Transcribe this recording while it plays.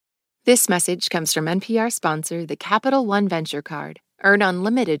This message comes from NPR sponsor, the Capital One Venture Card. Earn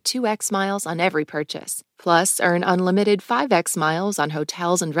unlimited 2x miles on every purchase. Plus, earn unlimited 5x miles on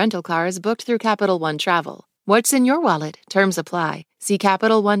hotels and rental cars booked through Capital One Travel. What's in your wallet? Terms apply. See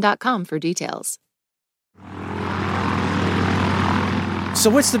CapitalOne.com for details. So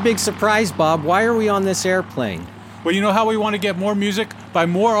what's the big surprise, Bob? Why are we on this airplane? Well, you know how we want to get more music by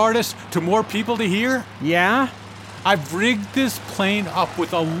more artists to more people to hear? Yeah? I've rigged this plane up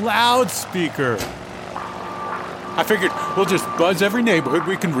with a loudspeaker. I figured we'll just buzz every neighborhood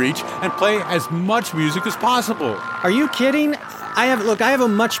we can reach and play as much music as possible. Are you kidding? I have a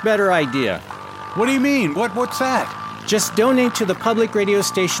much better idea. What do you mean? What's that? Just donate to the public radio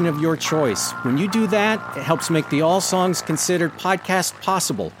station of your choice. When you do that, it helps make the All Songs Considered podcast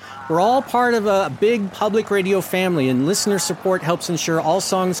possible. We're all part of a big public radio family, and listener support helps ensure All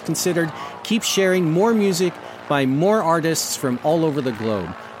Songs Considered keeps sharing more music by more artists from all over the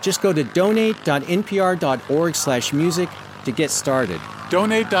globe. Just go to donate.npr.org/music to get started.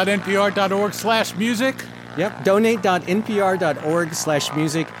 Donate.npr.org/music? Yep,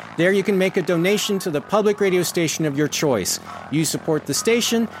 donate.npr.org/music. There you can make a donation to the public radio station of your choice. You support the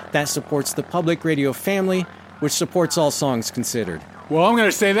station, that supports the public radio family, which supports All Songs Considered. Well, I'm going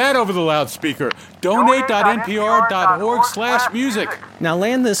to say that over the loudspeaker. Donate.npr.org/music. Now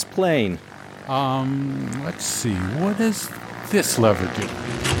land this plane. Let's see. What does this lever do?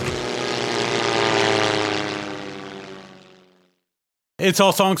 It's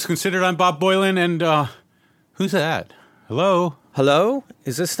All Songs Considered. I'm Bob Boylan, and who's that? Hello? Hello?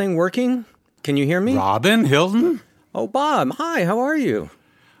 Is this thing working? Can you hear me? Robin Hilton? Oh, Bob. Hi, how are you?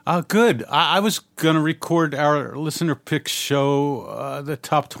 Good. I was going to record our listener pick show, the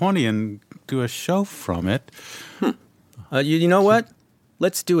Top 20, and do a show from it. You know what?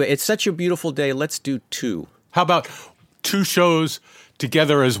 Let's do it. It's such a beautiful day. Let's do 2. How about 2 shows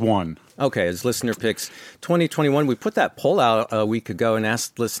together as one? Okay, as listener picks 2021, we put that poll out a week ago and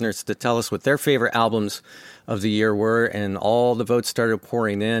asked listeners to tell us what their favorite albums of the year were, and all the votes started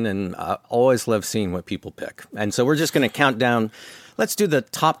pouring in, and I always love seeing what people pick. And so we're just going to count down. Let's do the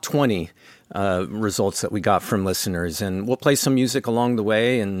top 20 results that we got from listeners, and we'll play some music along the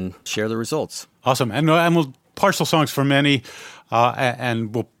way and share the results. Awesome. And we'll partial songs from any,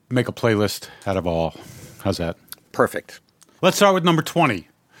 and we'll make a playlist out of all. How's that? Perfect. Let's start with number 20.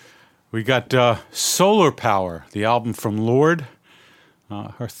 We got Solar Power, the album from Lorde.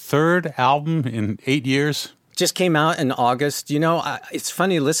 Her third album in 8 years. Just came out in August. You know, it's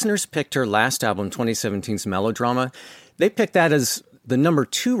funny. Listeners picked her last album, 2017's Melodrama. They picked that as the number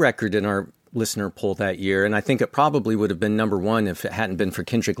 2 record in our listener poll that year. And I think it probably would have been number 1 if it hadn't been for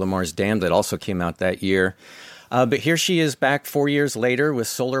Kendrick Lamar's Damn that also came out that year. But here she is back 4 years later with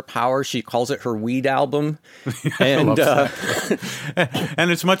Solar Power. She calls it her weed album. And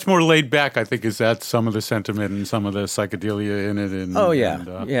and it's much more laid back, I think, is that some of the sentiment and some of the psychedelia in it and,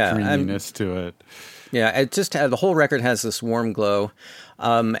 dreaminess to it. Yeah, it just the whole record has this warm glow.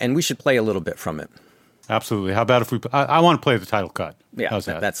 And we should play a little bit from it. Absolutely. How about if we... I want to play the title cut. Yeah, how's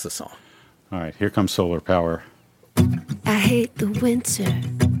that? That's the song. All right, here comes Solar Power. I hate the winter.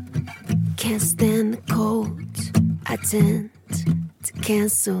 Can't stand the cold. I tend to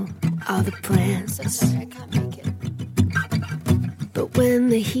cancel all the plans. I'm sorry, I can't make it. But when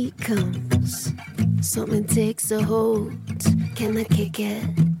the heat comes, something takes a hold. Can I kick it?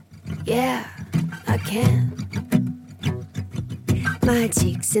 Yeah, I can. My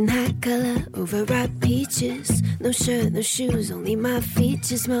cheeks in hot color, overripe peaches. No shirt, no shoes, only my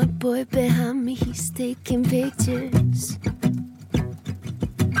features. My boy behind me, he's taking pictures.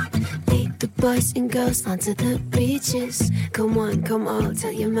 Lead the boys and girls onto the beaches. Come on, come on,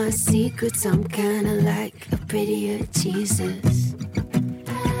 tell you my secrets. I'm kinda like a prettier Jesus.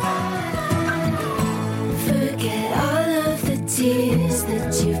 Forget all of the tears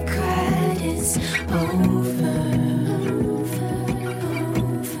that you've cried. It's over.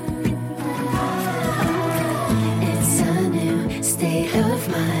 It's a new state of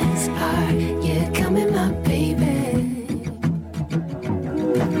mind. Are you coming, my baby?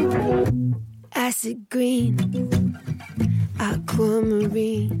 Acid green,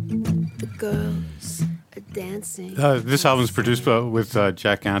 aquamarine, the girls are dancing. This album is produced with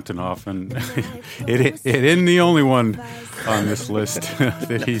Jack Antonoff, and it isn't the only one on this list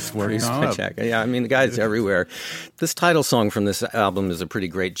that he's working on. Yeah, I mean, the guy's everywhere. This title song from this album is a pretty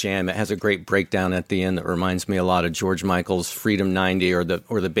great jam. It has a great breakdown at the end that reminds me a lot of George Michael's Freedom 90 or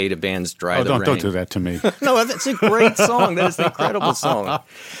the Beta Band's Dry the Rain. Don't do that to me. No, that's a great song. That is an incredible song.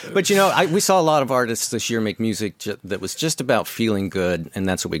 But, you know, we saw a lot of artists this year make music that was just about feeling good, and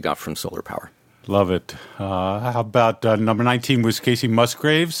that's what we got from Solar Power. Love it. How about number 19 was Casey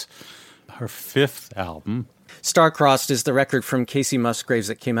Musgraves her fifth album. Star-Crossed is the record from Casey Musgraves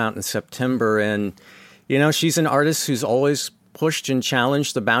that came out in September. And, you know, she's an artist who's always pushed and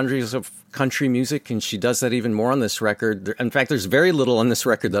challenged the boundaries of country music, and she does that even more on this record. In fact, there's very little on this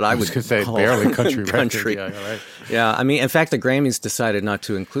record that I would say call barely country. Record. Yeah, right. Yeah, I mean, in fact, the Grammys decided not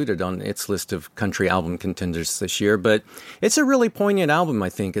to include it on its list of country album contenders this year, but it's a really poignant album, I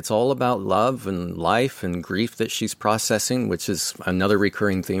think. It's all about love and life and grief that she's processing, which is another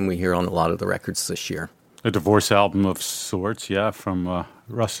recurring theme we hear on a lot of the records this year. A divorce album of sorts, yeah, from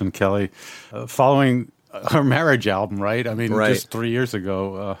Russ and Kelly. Following her marriage album, right? I mean, just 3 years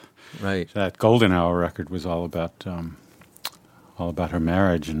ago, right. That Golden Hour record was all about her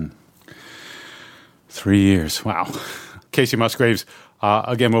marriage, and 3 years. Wow. Casey Musgraves.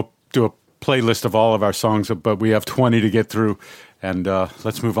 Again, we'll do a playlist of all of our songs, but we have 20 to get through, and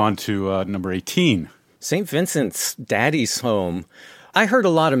let's move on to number 18. St. Vincent's Daddy's Home. I heard a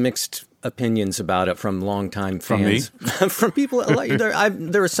lot of mixed opinions about it from longtime fans. From me? From people.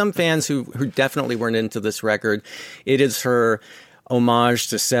 There were some fans who definitely weren't into this record. It is her homage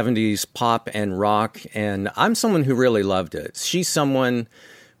to 70s pop and rock, and I'm someone who really loved it. She's someone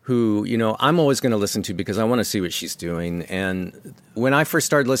who, you know, I'm always going to listen to because I want to see what she's doing. And when I first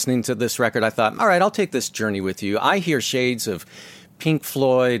started listening to this record, I thought, all right, I'll take this journey with you. I hear shades of Pink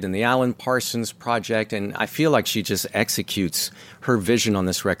Floyd and the Alan Parsons Project, and I feel like she just executes her vision on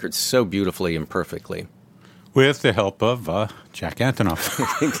this record so beautifully and perfectly. With the help of Jack Antonoff.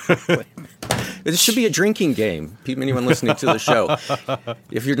 Exactly. It should be a drinking game. Anyone listening to the show,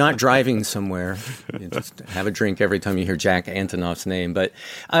 if you're not driving somewhere, you just have a drink every time you hear Jack Antonoff's name. But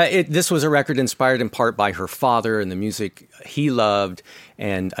this was a record inspired in part by her father and the music he loved,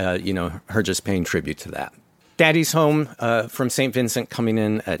 and her just paying tribute to that. Daddy's Home from St. Vincent coming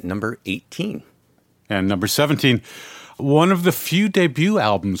in at number 18. And number 17, one of the few debut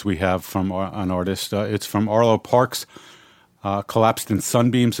albums we have from an artist. It's from Arlo Parks. Collapsed in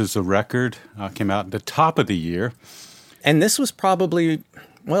Sunbeams is a record. Came out at the top of the year. And this was probably,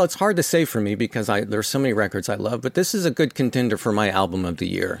 well, it's hard to say for me because there's so many records I love, but this is a good contender for my album of the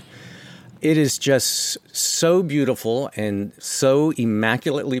year. It is just so beautiful and so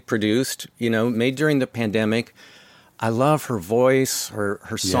immaculately produced, made during the pandemic. I love her voice, her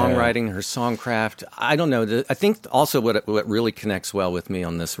songwriting, her songcraft. I don't know. I think also what really connects well with me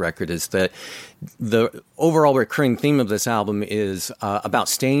on this record is that the overall recurring theme of this album is about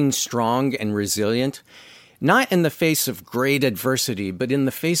staying strong and resilient, not in the face of great adversity, but in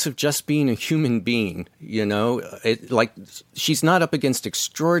the face of just being a human being, she's not up against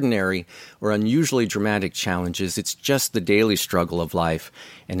extraordinary or unusually dramatic challenges. It's just the daily struggle of life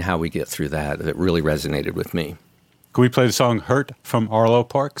and how we get through that really resonated with me. Can we play the song Hurt from Arlo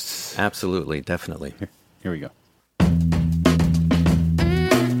Parks? Absolutely, definitely. Here we go.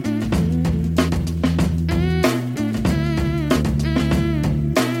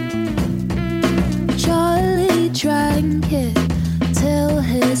 Drank it till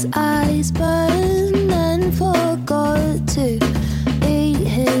his eyes burned and forgot to eat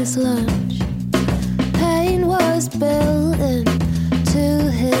his lunch. Pain was built into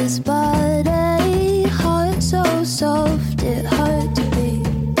his body, heart so soft it hurt to beat.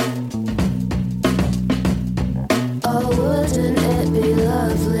 Oh, wouldn't it be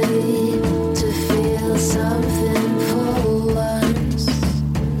lovely to feel something for once?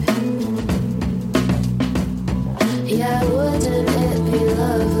 Yeah, wouldn't it be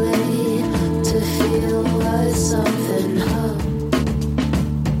lovely to feel like something home?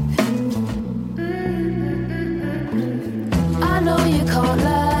 I know you can't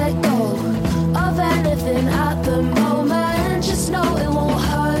let go of anything at the moment. Just know it won't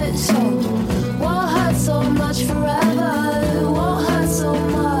hurt so much forever. Won't hurt so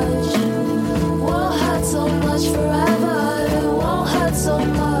much. Won't hurt so much forever. Won't hurt so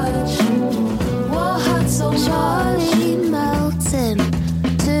much. Won't hurt so much. Charlie melting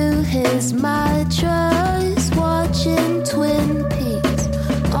to his mattress, watching Twin Peaks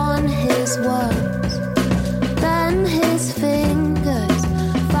on his walls. Then his fingers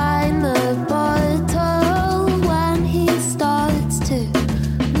find the bottle when he starts to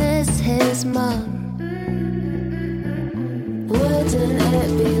miss his mom. Wouldn't it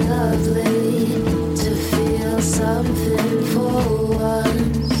be lovely to feel something for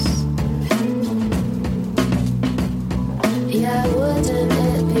once? Yeah, wouldn't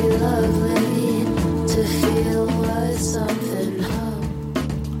it be lovely to feel like something home?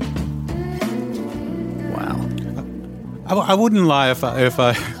 Wow. I wouldn't lie if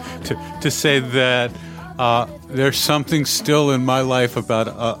I to say that there's something still in my life about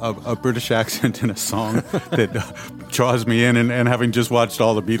a British accent in a song that draws me in, and having just watched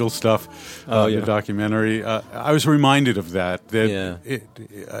all the Beatles stuff, the documentary, I was reminded of that.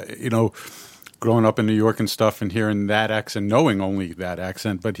 Growing up in New York and stuff and hearing that accent, knowing only that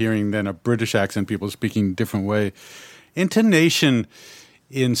accent, but hearing then a British accent, people speaking a different way. Intonation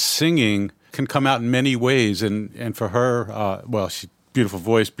in singing can come out in many ways. And for her, she beautiful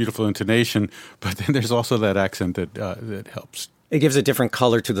voice, beautiful intonation, but then there's also that accent that helps. It gives a different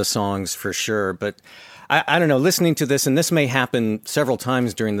color to the songs for sure. But I don't know, listening to this, and this may happen several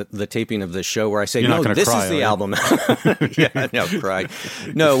times during the taping of this show where I say, no, this is the album. Yeah, no, cry.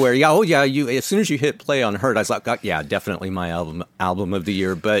 No, where, you, as soon as you hit play on Hurt, I was like, yeah, definitely my album of the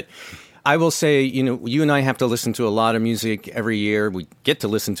year. But I will say, you and I have to listen to a lot of music every year. We get to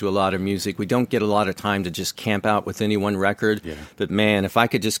listen to a lot of music. We don't get a lot of time to just camp out with any one record. Yeah. But man, if I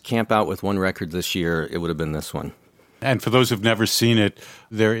could just camp out with one record this year, it would have been this one. And for those who've never seen it,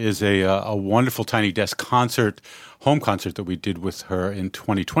 there is a wonderful Tiny Desk concert, home concert that we did with her in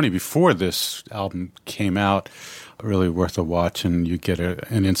 2020 before this album came out. Really worth a watch, and you get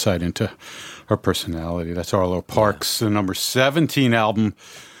an insight into her personality. That's Arlo Parks, the number 17 album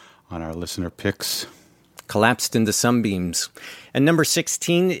on our listener picks. Collapsed into Sunbeams. And number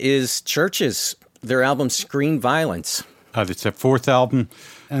 16 is Churches, their album Screen Violence. It's their fourth album.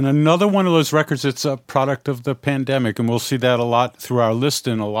 And another one of those records that's a product of the pandemic. And we'll see that a lot through our list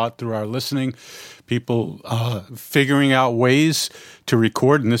and a lot through our listening. People figuring out ways to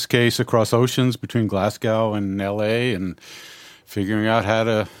record, in this case, across oceans between Glasgow and L.A., and figuring out how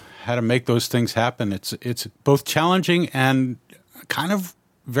to make those things happen. It's both challenging and kind of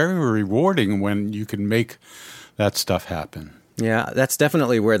very rewarding when you can make that stuff happen. Yeah, that's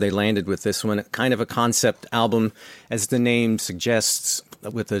definitely where they landed with this one. Kind of a concept album, as the name suggests,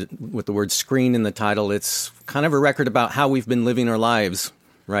 with the word screen in the title. It's kind of a record about how we've been living our lives,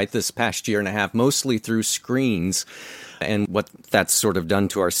 right, this past year and a half, mostly through screens, and what that's sort of done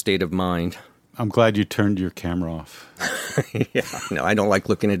to our state of mind. I'm glad you turned your camera off. Yeah, no, I don't like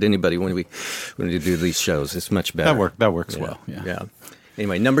looking at anybody when we do these shows. It's much better. That works well. Yeah.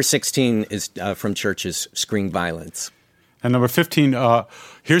 Anyway, number 16 is from Church's Screen Violence. And number 15,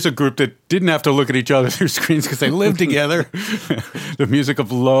 here's a group that didn't have to look at each other through screens because they lived together. The music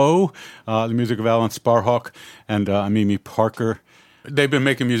of Low, the music of Alan Sparhawk, and Mimi Parker. They've been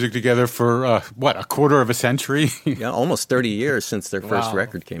making music together for, a quarter of a century? Yeah, almost 30 years since their first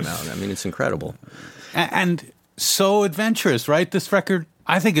record came out. I mean, it's incredible. And so adventurous, right? This record,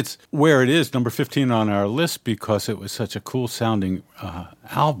 I think it's where it is, number 15 on our list, because it was such a cool-sounding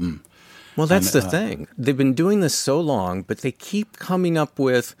album. Well, that's the thing. They've been doing this so long, but they keep coming up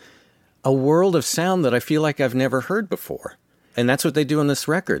with a world of sound that I feel like I've never heard before. And that's what they do on this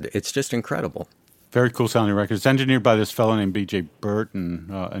record. It's just incredible. Very cool sounding record. It's engineered by this fellow named B.J. Burton,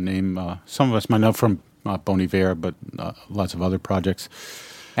 a name some of us might know from Bon Iver, but lots of other projects.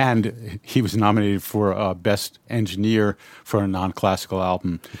 And he was nominated for Best Engineer for a non-classical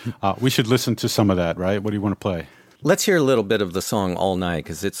album. We should listen to some of that, right? What do you want to play? Let's hear a little bit of the song All Night,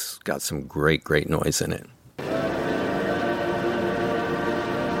 because it's got some great, great noise in it.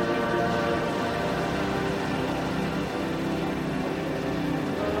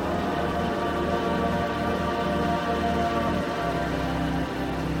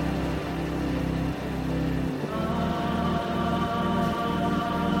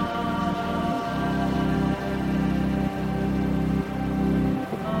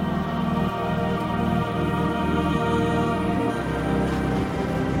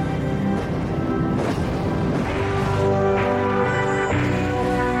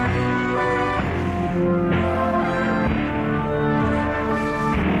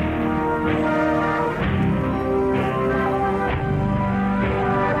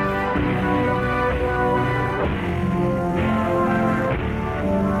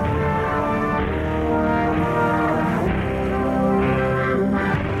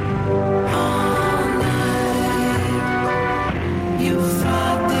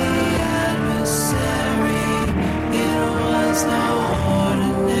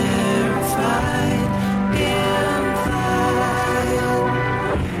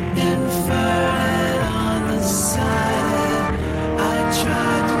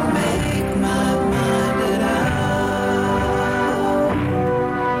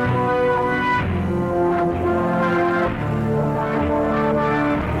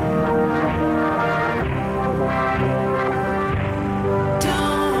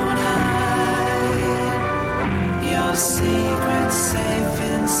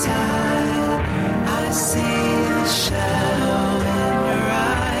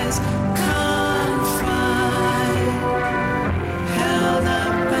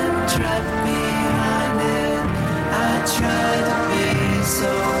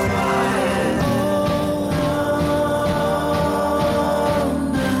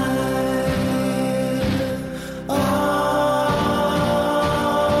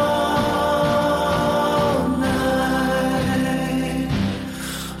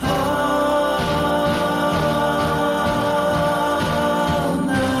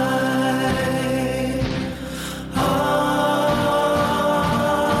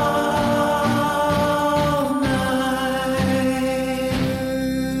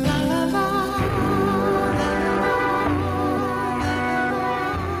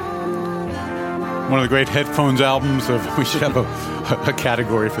 One of the great headphones albums we should have a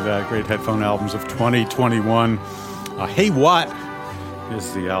category for that, great headphone albums of 2021. Hey What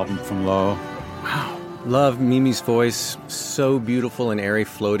is the album from Low. Wow. Love Mimi's voice, so beautiful and airy,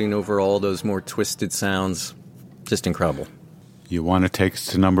 floating over all those more twisted sounds. Just incredible. You want to take us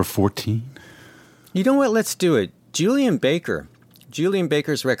to number 14? You know what? Let's do it. Julian Baker. Julian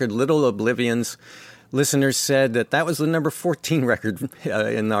Baker's record, Little Oblivions. Listeners said that was the number 14 record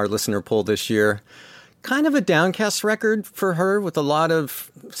in our listener poll this year. Kind of a downcast record for her with a lot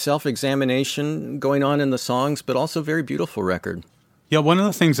of self-examination going on in the songs, but also a very beautiful record. Yeah, one of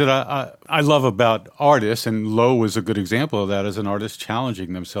the things that I love about artists, and Low was a good example of that as an artist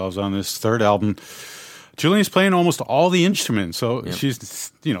challenging themselves on this third album. Julian's playing almost all the instruments. So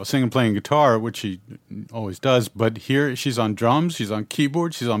she's, singing, playing guitar, which she always does. But here she's on drums, she's on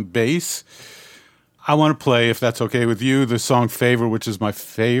keyboard, she's on bass. I want to play, if that's okay with you, the song Favor, which is my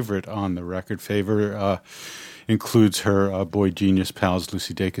favorite on the record. Favor includes her boy genius pals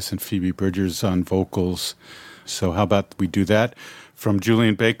Lucy Dacus and Phoebe Bridgers on vocals. So how about we do that from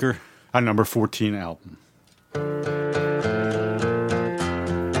Julian Baker, our number 14 album.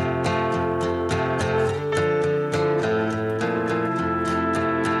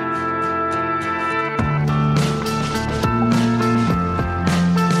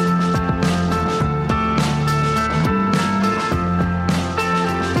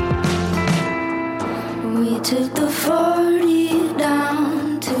 Took the 40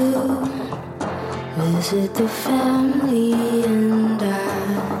 down to visit the family, and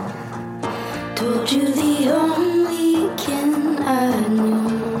I told you the only kin I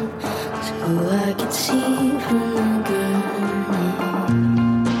knew, so I could see from the gurney.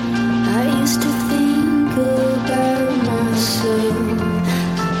 I used to think about myself,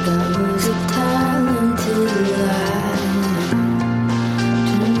 that was a talented lie.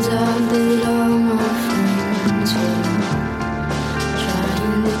 Turns out that all my friends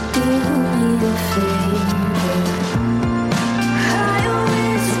trying to do me a favor. I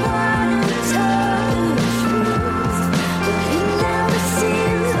always want to tell the truth, but it never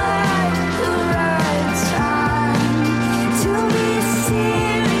seems like the right time to be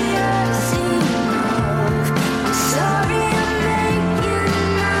serious enough. I'm sorry I'm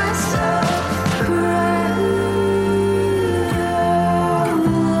making myself cry.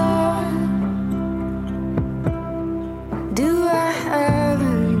 Do I have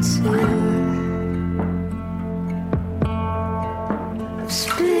until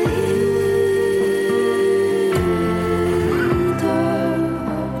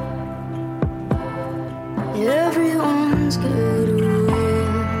everyone's good away.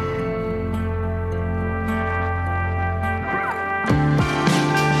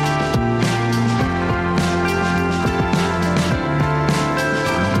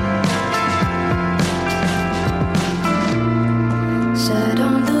 Sat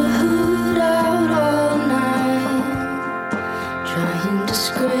on the hood out all night, trying to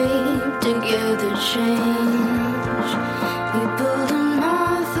scrape together change. We pulled a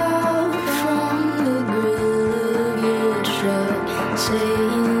moth out from the grill of your truck,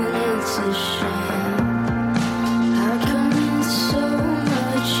 saying it's a shame. How come it's so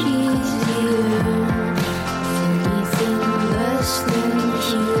much easier with anything less than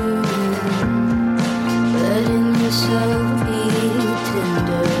human? Letting yourself be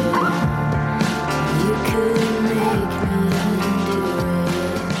tender, you could make me do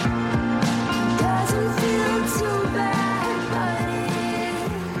it. Doesn't feel too bad,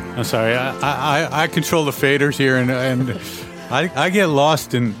 but I'm sorry, I control the faders here, and I get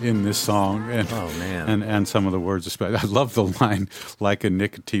lost in this song. And, Oh, man. and some of the words, especially. I love the line, like a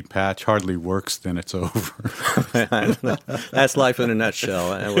nicotine patch hardly works, then it's over. That's life in a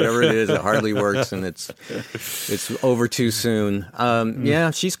nutshell. And whatever it is, it hardly works, and it's over too soon.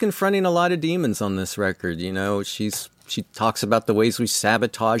 Yeah, she's confronting a lot of demons on this record. She talks about the ways we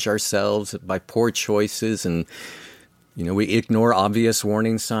sabotage ourselves by poor choices, and we ignore obvious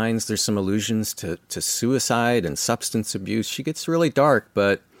warning signs. There's some allusions to suicide and substance abuse. She gets really dark,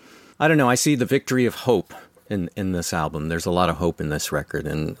 but I don't know. I see the victory of hope in this album. There's a lot of hope in this record,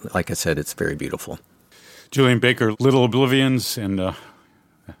 and like I said, it's very beautiful. Julian Baker, Little Oblivions, and that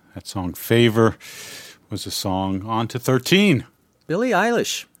song Favor was a song on to 13. Billie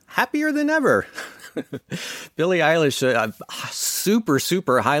Eilish, Happier Than Ever. Billie Eilish, a super,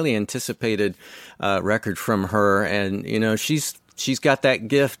 super highly anticipated record from her. And, she's got that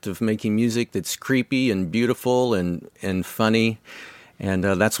gift of making music that's creepy and beautiful and funny. And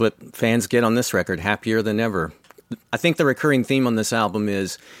that's what fans get on this record, Happier Than Ever. I think the recurring theme on this album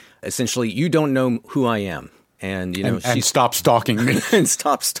is essentially, you don't know who I am. And, and stop stalking me. And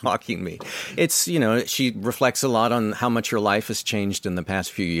stop stalking me. It's, she reflects a lot on how much her life has changed in the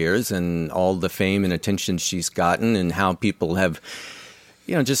past few years and all the fame and attention she's gotten and how people have,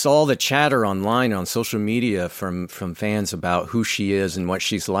 just all the chatter online on social media from fans about who she is and what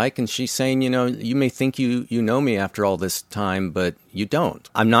she's like. And she's saying, you may think you know me after all this time, but you don't.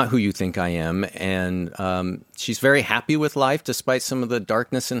 I'm not who you think I am. And she's very happy with life despite some of the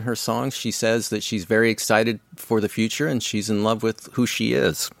darkness in her songs. She says that she's very excited for the future and she's in love with who she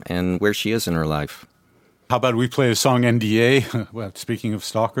is and where she is in her life. How about we play the song NDA? Well, speaking of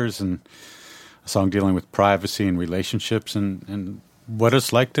stalkers, and a song dealing with privacy and relationships and what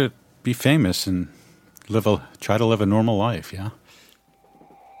it's like to be famous and try to live a normal life, yeah?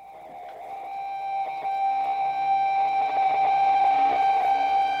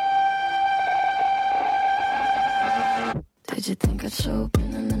 Did you think I'd show up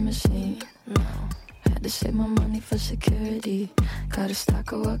in a limousine? No. Had to save my money for security. Got a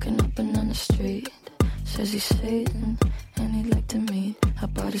stalker walking up and down the street. Says he's Satan and he'd like to meet. I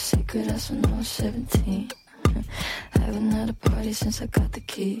bought a secret house when I was 17. Haven't had a party since I got the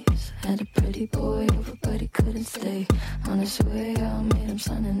keys. Had a pretty boy over, but he couldn't stay. On his way out, made him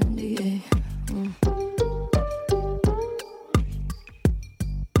sign an NDA.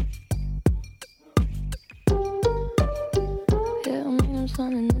 Yeah, I made him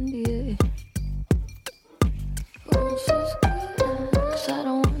sign an NDA. Oh, it's just good, 'cause I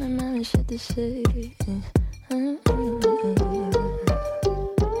don't want him having shit to say.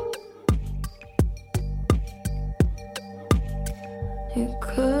 You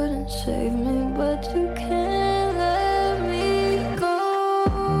couldn't save me, but you can't let me go.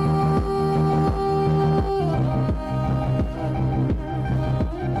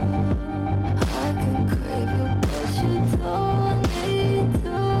 I can crave you, but you don't need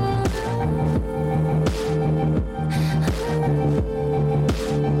to.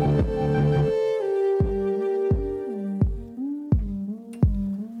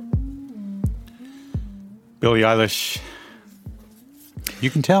 Billie Eilish. You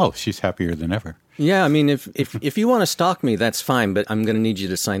can tell she's happier than ever. Yeah, I mean, if you want to stalk me, that's fine, but I'm going to need you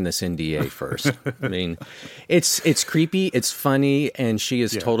to sign this NDA first. I mean, it's creepy, it's funny, and she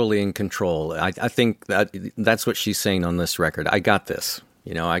is totally in control. I think that's what she's saying on this record. I got this.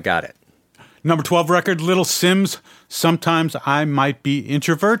 I got it. Number 12 record, Little Sims, Sometimes I Might Be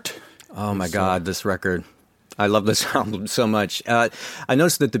Introvert. Oh, my God, this record. I love this album so much. I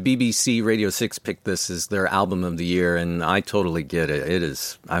noticed that the BBC Radio 6 picked this as their album of the year, and I totally get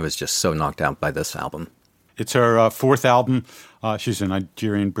it. I was just so knocked out by this album. It's her fourth album. She's a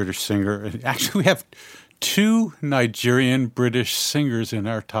Nigerian-British singer. Actually, we have two Nigerian-British singers in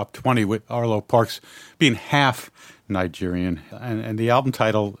our top 20, with Arlo Parks being half Nigerian. And the album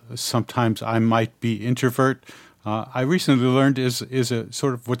title, Sometimes I Might Be Introvert, I recently learned is a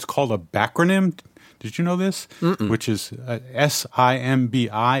sort of what's called a backronym. Did you know this? Which is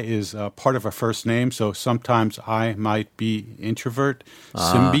SIMBI is part of a first name. So sometimes I might be introvert.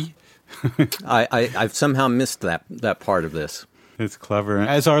 Simbi. I've somehow missed that part of this. It's clever.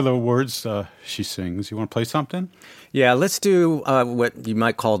 As are the words she sings. You want to play something? Yeah, let's do what you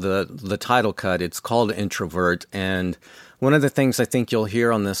might call the title cut. It's called Introvert. And one of the things I think you'll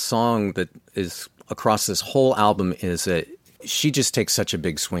hear on this song that is across this whole album is that she just takes such a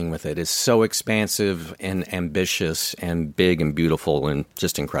big swing with it. It's so expansive and ambitious and big and beautiful and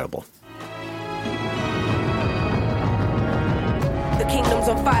just incredible. The kingdom's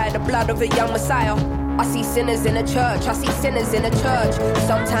on fire, the blood of a young Messiah. I see sinners in a church, I see sinners in a church.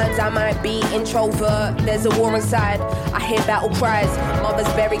 Sometimes I might be introvert, there's a war inside. I hear battle cries,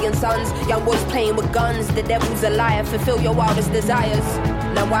 mothers burying sons, young boys playing with guns. The devil's a liar, fulfill your wildest desires.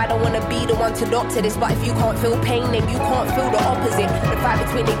 Now I don't want to be the one to doctor this, but if you can't feel pain, then you can't feel the opposite. The fight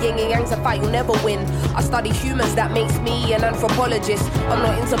between the yin and yang's a fight you'll never win. I study humans, that makes me an anthropologist. I'm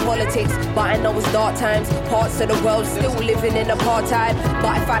not into politics, but I know it's dark times. Parts of the world still living in apartheid.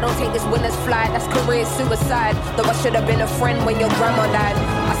 But if I don't take this winner's flight, that's career suicide. Though I should have been a friend when your grandma died.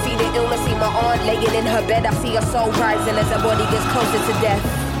 I see the illness, see my aunt laying in her bed. I see her soul rising as her body gets closer to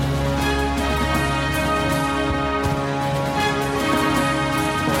death.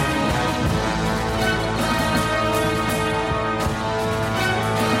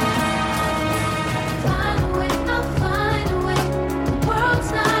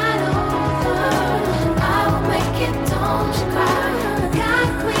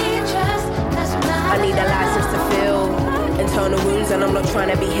 And I'm not trying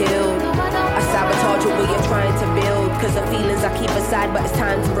to be healed. I sabotage what you're trying to build, cause the feelings I keep aside, but it's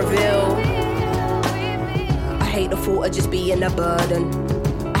time to reveal. I hate the thought of just being a burden.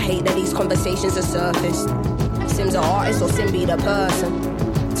 I hate that these conversations are surfaced. Sim's an artist or Sim be the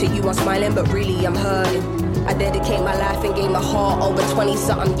person? To you I'm smiling but really I'm hurting. I dedicate my life and gave my heart over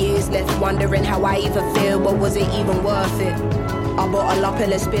 20-something years. Left wondering how I even feel, but was it even worth it? I bottle up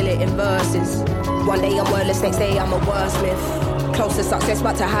and then spill it in verses. One day I'm wordless, next day I'm a wordsmith. Close to success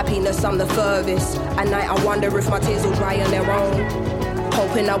but to happiness I'm the furthest. At night I wonder if my tears will dry on their own.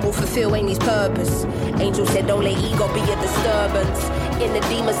 Hoping I will fulfill Amy's purpose. Angel said don't let ego be a disturbance. In the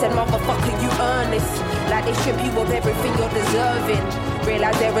demon said motherfucker you earn this. Like they strip you of everything you're deserving.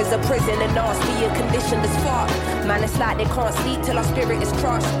 Realize there is a prison and ask me a condition as fuck. Man, it's like they can't sleep till our spirit is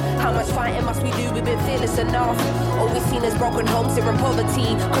crushed. How much fighting must we do? We've been fearless enough. All we've seen is broken homes here in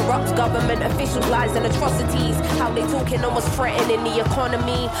poverty. Corrupt government officials, lies and atrocities. How they talking almost threatening the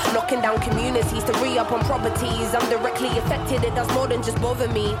economy. Knocking down communities to re-up on properties. I'm directly affected, it does more than just bother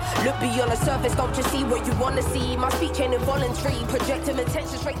me. Look beyond the surface, don't just see what you want to see. My speech ain't involuntary, projecting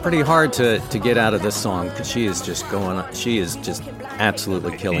attention straight. Pretty hard to get out of this song because she is just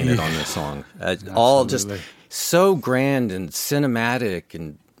absolutely killing it on this song. All just so grand and cinematic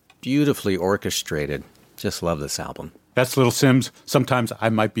and beautifully orchestrated. Just love this album. That's Little Simz. Sometimes I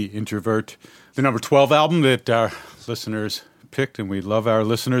Might Be Introvert. The number 12 album that our listeners picked, and we love our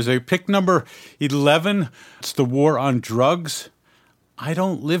listeners. They picked number 11. It's The War on Drugs. I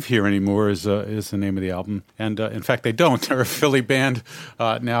Don't Live Here Anymore is the name of the album. And in fact, they don't. They're a Philly band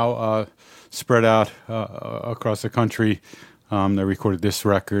now spread out across the country. They recorded this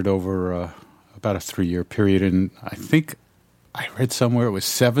record over about a 3-year period, and I think I read somewhere it was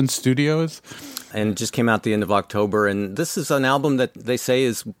 7 studios. And it just came out the end of October, and this is an album that they say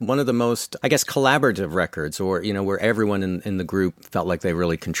is one of the most, I guess, collaborative records, or, you know, where everyone in the group felt like they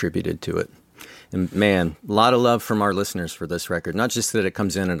really contributed to it. And man, a lot of love from our listeners for this record. Not just that it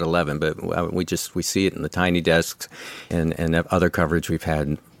comes in at 11, but we see it in the tiny desks and other coverage we've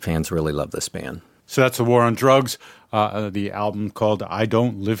had. Fans really love this band. So that's The War on Drugs, the album called I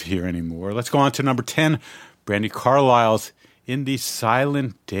Don't Live Here Anymore. Let's go on to number 10, Brandi Carlile's In These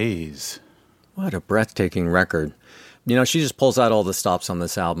Silent Days. What a breathtaking record. You know, she just pulls out all the stops on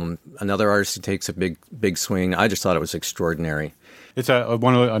this album. Another artist who takes a big swing. I just thought it was extraordinary. It's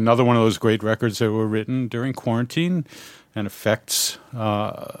another one of those great records that were written during quarantine and affects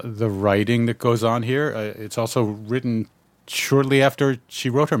the writing that goes on here. It's also written shortly after she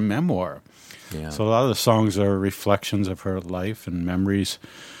wrote her memoir. Yeah. So a lot of the songs are reflections of her life and memories.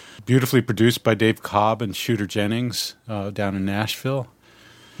 Beautifully produced by Dave Cobb and Shooter Jennings down in Nashville.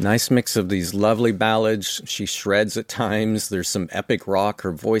 Nice mix of these lovely ballads. She shreds at times. There's some epic rock.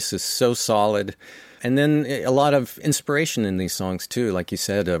 Her voice is so solid. And then a lot of inspiration in these songs, too. Like you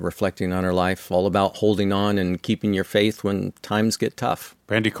said, reflecting on her life, all about holding on and keeping your faith when times get tough.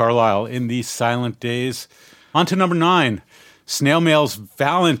 Brandi Carlile, In These Silent Days. On to number 9, Snail Mail's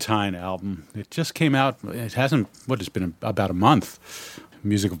Valentine album. It just came out. It hasn't, it's been about a month.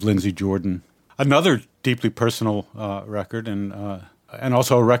 Music of Lindsey Jordan. Another deeply personal record, and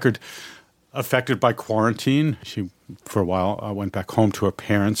also a record affected by quarantine. She, for a while, went back home to her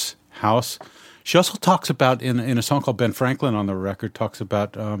parents' house. She also talks about, in a song called Ben Franklin on the record, talks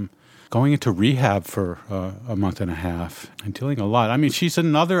about going into rehab for a month and a half and dealing a lot. I mean, she's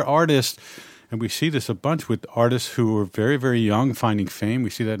another artist, and we see this a bunch with artists who are very, very young finding fame.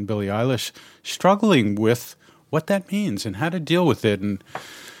 We see that in Billie Eilish, struggling with what that means and how to deal with it. And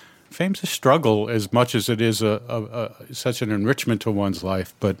fame's a struggle as much as it is such an enrichment to one's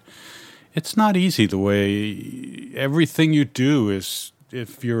life, but it's not easy the way everything you do is.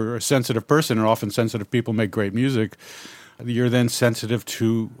 If you're a sensitive person, and often sensitive people make great music, you're then sensitive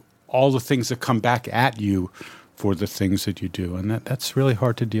to all the things that come back at you for the things that you do. And that's really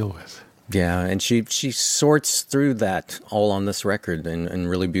hard to deal with. Yeah, and she sorts through that all on this record in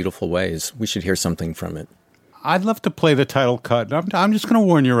really beautiful ways. We should hear something from it. I'd love to play the title cut. I'm just going to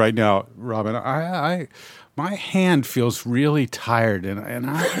warn you right now, Robin. My hand feels really tired, and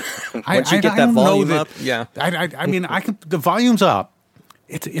Once you get that volume up, yeah. I mean, the volume's up.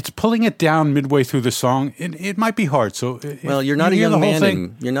 It's pulling it down midway through the song. It might be hard. So you're not a young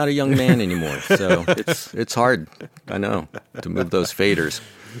man. You're not a young man anymore. So it's hard. I know, to move those faders.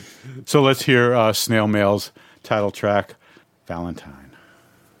 So let's hear Snail Mail's title track, Valentine.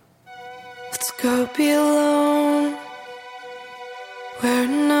 Let's go be alone, where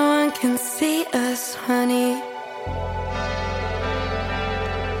no one can see us, honey.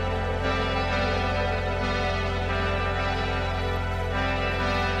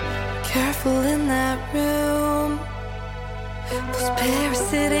 Careful in that room. Those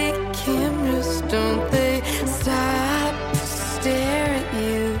parasitic cameras, don't they stop to stare at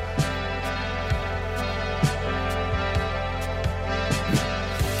you?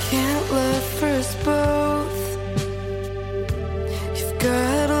 Can't love for us both.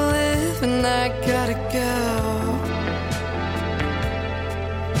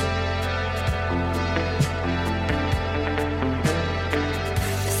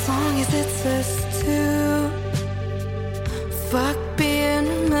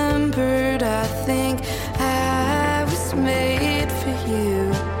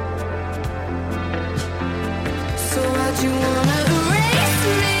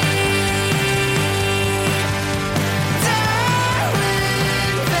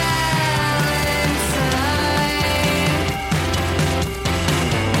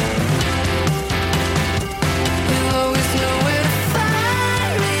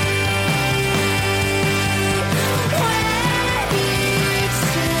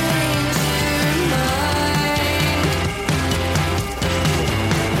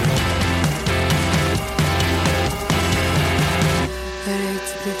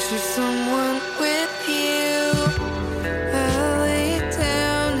 Picture someone with you. I lay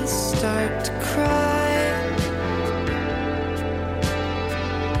down and start to cry.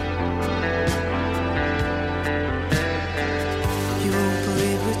 You won't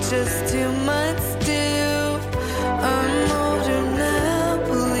believe we're just 2 months due. I'm older now,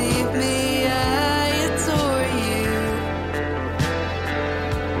 believe me, I adore you.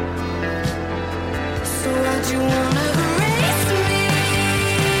 So why'd you wanna erase me?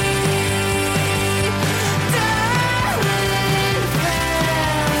 Darling Valentine,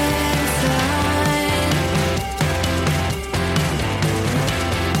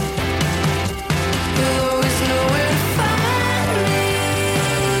 you'll always know where to find me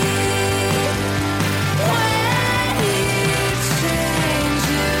when you change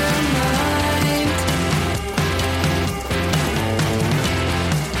your mind.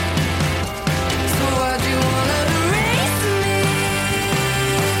 So why'd you wanna erase me?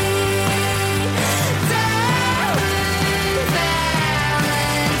 Darling Valentine.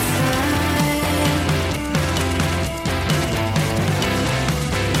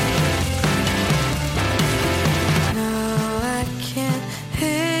 No, I can't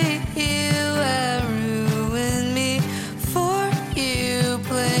hate you. I ruin me for you.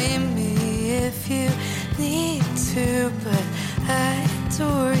 Blame me if you need to, but I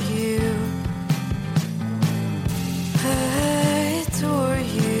adore you. I adore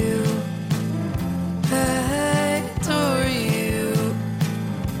you. I adore you.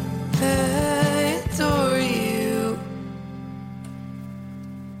 I adore you.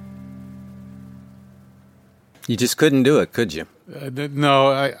 You just couldn't do it, could you?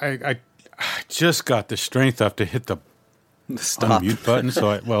 No, I just got the strength up to hit the Stop. unmute button.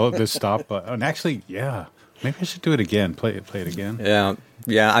 So, the stop button. And actually, yeah, maybe I should do it again. Play it again.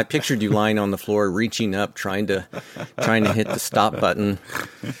 Yeah. I pictured you lying on the floor, reaching up, trying to hit the stop button.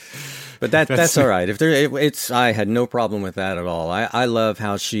 But that's all right. I had no problem with that at all. I love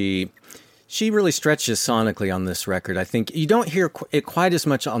how she really stretches sonically on this record. I think you don't hear it quite as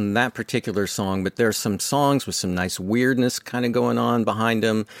much on that particular song, but there's some songs with some nice weirdness kind of going on behind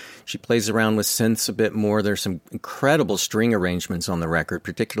them. She plays around with synths a bit more. There's some incredible string arrangements on the record,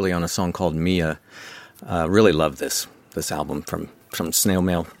 particularly on a song called Mia. Really love this album from Snail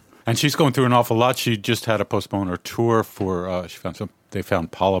Mail. And she's going through an awful lot. She just had to postpone her tour for they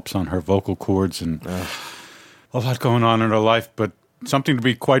found polyps on her vocal cords and a lot going on in her life, but something to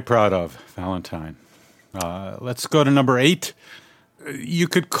be quite proud of, Valentine. Let's go to number 8. You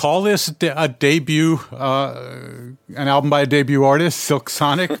could call this a debut, an album by a debut artist, Silk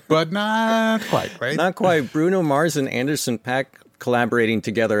Sonic, but not quite, right? Not quite. Bruno Mars and Anderson .Paak collaborating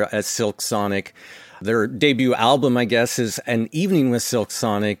together as Silk Sonic. Their debut album, I guess, is An Evening with Silk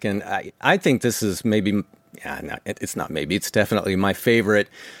Sonic, and I think this is it's definitely my favorite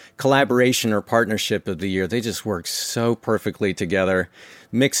collaboration or partnership of the year. They just work so perfectly together,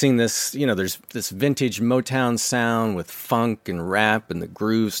 mixing this, there's this vintage Motown sound with funk and rap, and the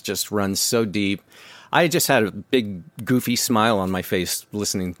grooves just run so deep. I just had a big, goofy smile on my face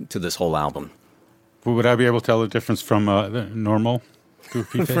listening to this whole album. Would I be able to tell the difference from the normal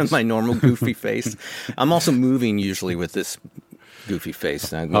goofy face? From my normal goofy face. I'm also moving usually with this goofy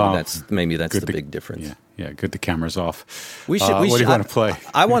face. Maybe that's the big difference. Yeah, good. The camera's off. What do you want to play?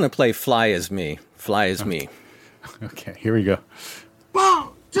 I want to play Fly As Me. Fly As Me. Okay, here we go. 1,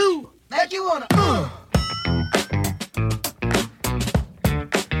 2, make you wanna.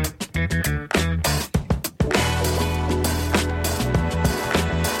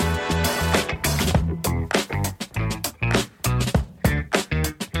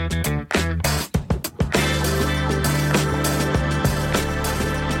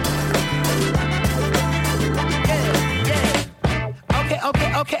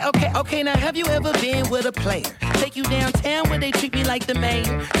 Okay, now have you ever been with a player? Take you downtown where they treat me like the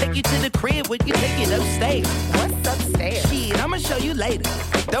mayor. Take you to the crib where you take it upstairs. What's upstairs? Shit, I'ma show you later.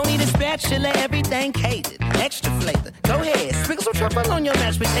 Don't need a spatula, everything catered. Extra flavor. Go ahead, sprinkle some truffle on your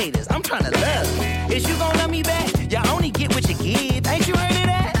mashed potatoes. I'm trying to love you. Is you gon' love me back? You only get what you give. Ain't you heard of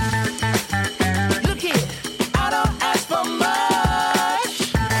that? Look here, I don't ask for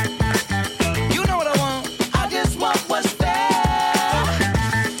much. You know what I want. I just want what's fair.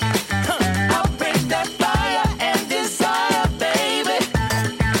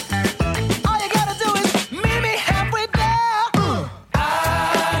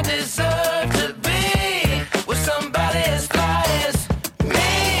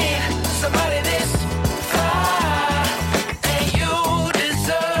 Somebody this fly, and you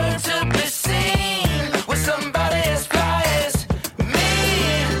deserve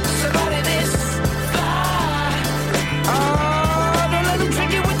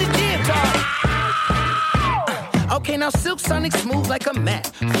Okay, now Silk Sonic smooth like a mat.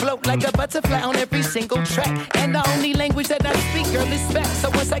 Float like a butterfly on every single track. And the only language that I speak, girl, is back. So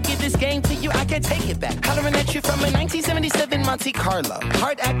once I give this game to you, I can't take it back. Hollering at you from a 1977 Monte Carlo.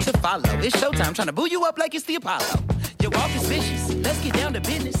 Hard act to follow. It's showtime, trying to boo you up like it's the Apollo. Your walk is vicious. Let's get down to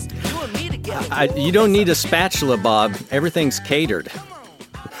business. You and me together. You don't need a spatula, Bob. Everything's catered.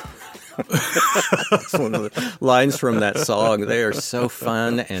 That's one of the lines from that song. They are so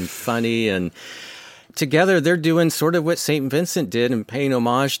fun and funny, and together they're doing sort of what St. Vincent did and paying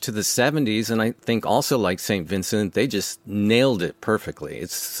homage to the 70s, and I think also like St. Vincent, they just nailed it perfectly.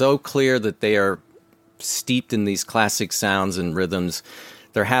 It's so clear that they are steeped in these classic sounds and rhythms.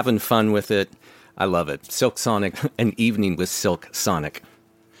 They're having fun with it. I love it. Silk Sonic, An Evening with Silk Sonic.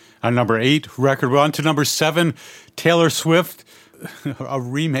 On number 8 record, we're on to number 7, Taylor Swift, a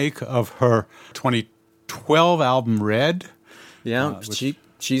remake of her 2012 album Red. Yeah,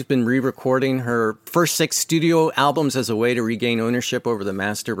 she's been re-recording her first 6 studio albums as a way to regain ownership over the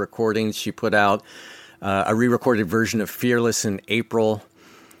master recordings. She put out a re-recorded version of Fearless in April,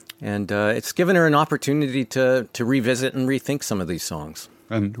 and it's given her an opportunity to revisit and rethink some of these songs.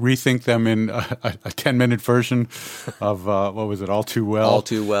 And rethink them in a 10-minute version of, what was it, All Too Well? All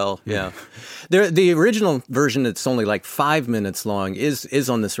Too Well, yeah. The original version that's only like 5 minutes long is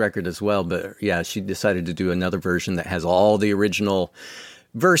on this record as well. But yeah, she decided to do another version that has all the original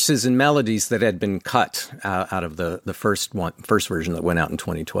verses and melodies that had been cut out of the first version that went out in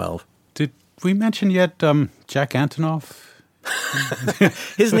 2012. Did we mention yet Jack Antonoff?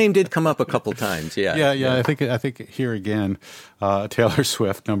 His name did come up a couple times. Yeah. I think here again, Taylor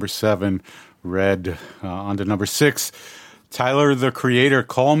Swift, number 7, Red. On to number 6, Tyler, the Creator,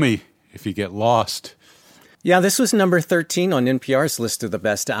 Call Me If You Get Lost. Yeah, this was number 13 on NPR's list of the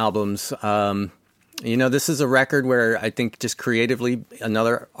best albums. This is a record where I think just creatively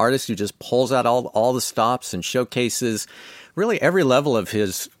another artist who just pulls out all the stops and showcases really every level of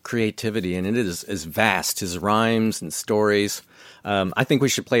his creativity, and it is vast, his rhymes and stories. I think we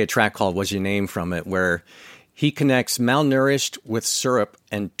should play a track called What's Your Name from it, where he connects malnourished with syrup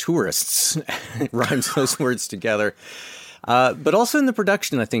and tourists. Rhymes those words together. But also in the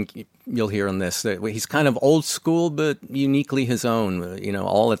production, I think you'll hear on this, that he's kind of old school, but uniquely his own,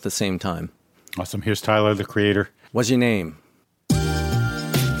 all at the same time. Awesome. Here's Tyler, the Creator. What's your name?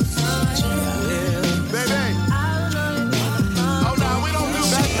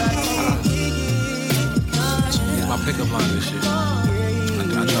 Pickup line this shit. I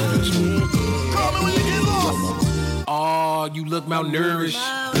try to do this smooth. Oh, you look malnourished.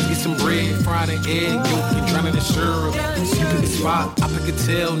 Let's get some bread, fried an egg, yolk, and drown it in syrup. You pick a spot, I pick a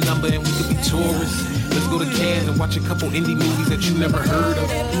tail number, and we could be tourists. Let's go to Cannes and watch a couple indie movies that you never heard of.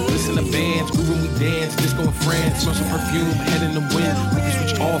 Listen to bands, groove when we dance, disco in France, smell some perfume, head in the wind. We can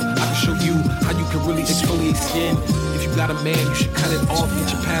switch off, I can show you how you can really exfoliate skin. If you got a man, you should cut it off. Get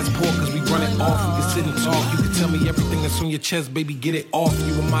your passport, cause we run it off. We can sit and talk, you can tell me everything that's on your chest, baby, get it off.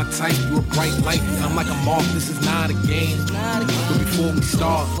 You are my type, you a bright light, and I'm like a moth, this is not a game. But before we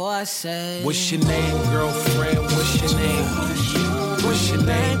start, what's your name, girlfriend, what's your name? What's your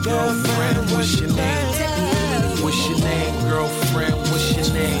name, girlfriend, what's your name? What's your name, girlfriend, what's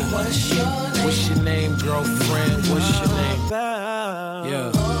your name? What's your name, girlfriend, what's your name?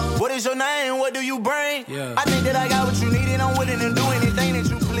 Yeah. What is your name? What do you bring? Yeah. I think that I got what you need and I'm willing to do anything that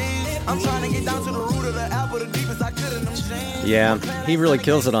you please. I'm trying to get down to the root of the apple, the deepest I could in them jeans. Yeah, he really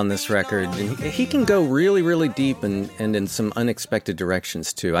kills it on this record. And he can go really, really deep and in some unexpected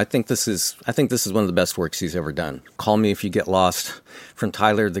directions too. I think this is one of the best works he's ever done. Call Me If You Get Lost from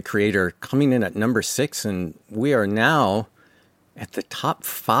Tyler, the Creator, coming in at number 6, and we are now at the top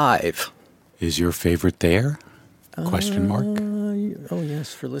 5. Is your favorite there? Question mark. Oh,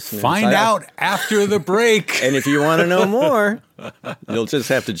 yes, for listeners. Find out after the break. And if you want to know more, you'll just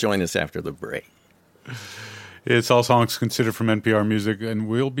have to join us after the break. It's All Songs Considered from NPR Music, and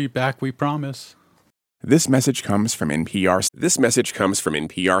we'll be back, we promise. This message comes from NPR. This message comes from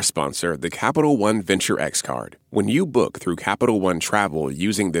NPR sponsor, the Capital One Venture X card. When you book through Capital One Travel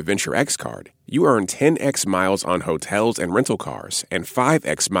using the Venture X card, you earn 10x miles on hotels and rental cars and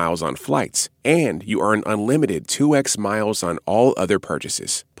 5x miles on flights, and you earn unlimited 2x miles on all other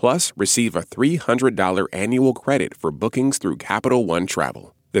purchases. Plus, receive a $300 annual credit for bookings through Capital One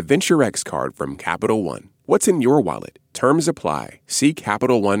Travel. The Venture X card from Capital One. What's in your wallet? Terms apply. See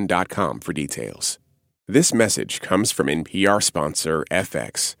CapitalOne.com for details. This message comes from NPR sponsor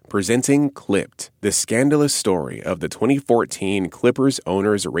FX, presenting Clipped, the scandalous story of the 2014 Clippers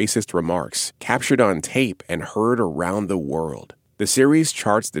owner's racist remarks captured on tape and heard around the world. The series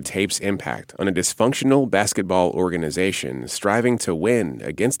charts the tape's impact on a dysfunctional basketball organization striving to win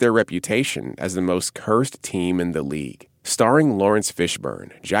against their reputation as the most cursed team in the league. Starring Lawrence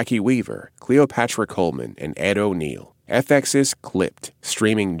Fishburne, Jackie Weaver, Cleopatra Coleman, and Ed O'Neill. FX's Clipped,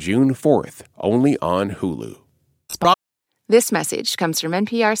 streaming June 4th, only on Hulu. This message comes from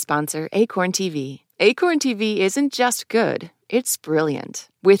NPR sponsor Acorn TV. Acorn TV isn't just good, it's brilliant.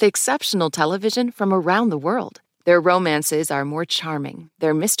 With exceptional television from around the world. Their romances are more charming,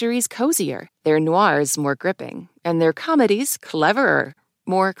 their mysteries cozier, their noirs more gripping, and their comedies cleverer.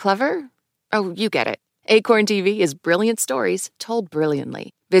 More clever? Oh, you get it. Acorn TV is brilliant stories told brilliantly.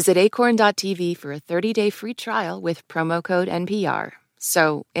 Visit acorn.tv for a 30-day free trial with promo code NPR.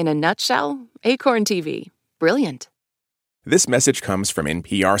 So, in a nutshell, Acorn TV. Brilliant. This message comes from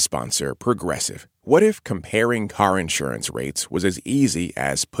NPR sponsor Progressive. What if comparing car insurance rates was as easy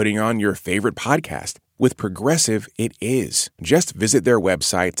as putting on your favorite podcast? With Progressive, it is. Just visit their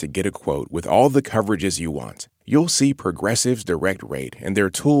website to get a quote with all the coverages you want. You'll see Progressive's direct rate, and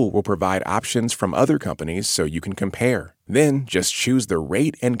their tool will provide options from other companies so you can compare. Then just choose the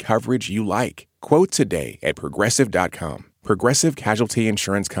rate and coverage you like. Quote today at Progressive.com. Progressive Casualty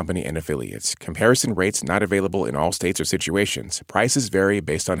Insurance Company and Affiliates. Comparison rates not available in all states or situations. Prices vary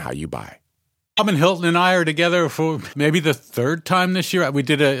based on how you buy. Robin Hilton and I are together for maybe the third time this year. We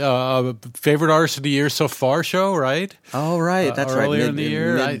did a favorite artist of the year so far show, right? Oh, right. That's right. Earlier in the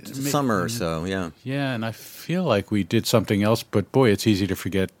year. Summer or so, yeah. Yeah, and I feel like we did something else, but boy, it's easy to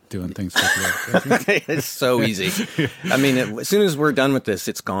forget doing things like that. It's so easy. I mean, as soon as we're done with this,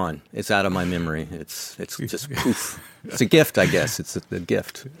 it's gone. It's out of my memory. It's just poof. It's a gift, I guess. It's a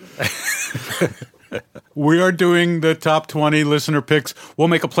gift. We are doing the top 20 listener picks. We'll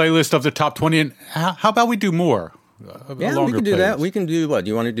make a playlist of the top 20. And how about we do more? Yeah, we can do that. We can do what? Do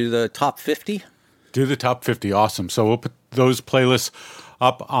you want to do the top 50? Do the top 50. Awesome. So we'll put those playlists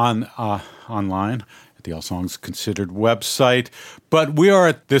up on online at the All Songs Considered website. But we are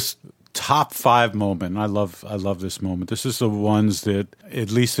at this top 5 moment. I love this moment. This is the ones that,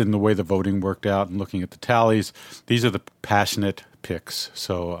 at least in the way the voting worked out and looking at the tallies, these are the passionate picks.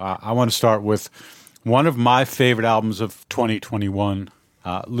 So I want to start with one of my favorite albums of 2021,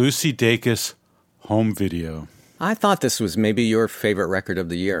 Lucy Dacus, Home Video. I thought this was maybe your favorite record of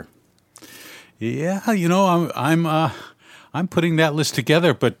the year. Yeah, you know, I'm putting that list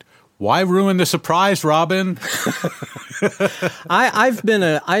together, but why ruin the surprise, Robin? I've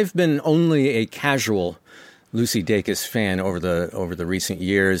been only a casual Lucy Dacus fan over the recent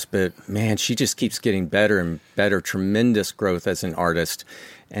years, but man, she just keeps getting better and better. Tremendous growth as an artist,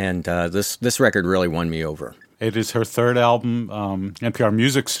 and this record really won me over. It is her third album, NPR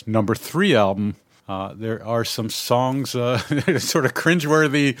Music's number 3 album. There are some songs, sort of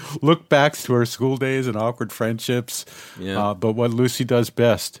cringeworthy look backs to her school days and awkward friendships. Yeah. But what Lucy does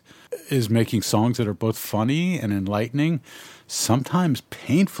best is making songs that are both funny and enlightening, sometimes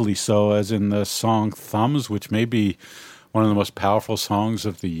painfully so, as in the song Thumbs, which may be one of the most powerful songs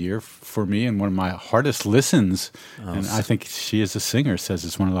of the year for me and one of my hardest listens. Oh, and I think she, as a singer, says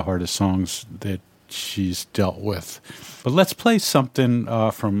it's one of the hardest songs that she's dealt with. But let's play something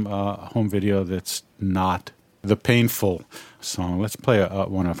from Home Video that's not the painful song. Let's play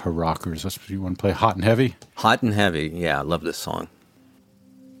one of her rockers. You want to play Hot and Heavy? Hot and Heavy. Yeah, I love this song.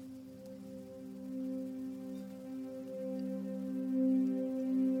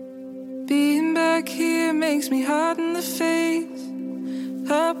 Being back here makes me hot in the face.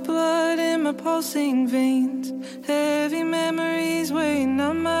 Hot blood in my pulsing veins. Heavy memories weighing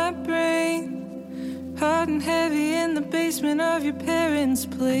on my brain. Hot and heavy in the basement of your parents'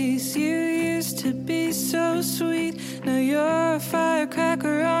 place. You used to be so sweet. Now you're a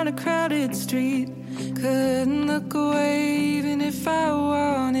firecracker on a crowded street. Couldn't look away even if I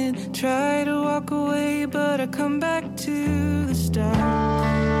wanted. Try to walk away but I come back to the start.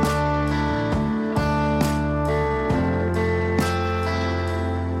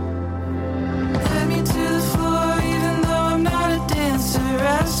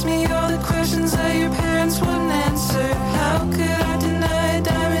 Ask me all the questions that your parents wouldn't answer. How could I deny a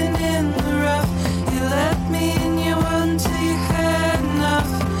diamond in the rough? You let me in your world until you had enough.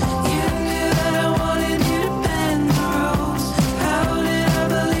 You knew that I wanted you to bend the rules. How did I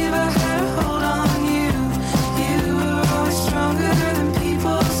believe I had a hold on you? You were always stronger than people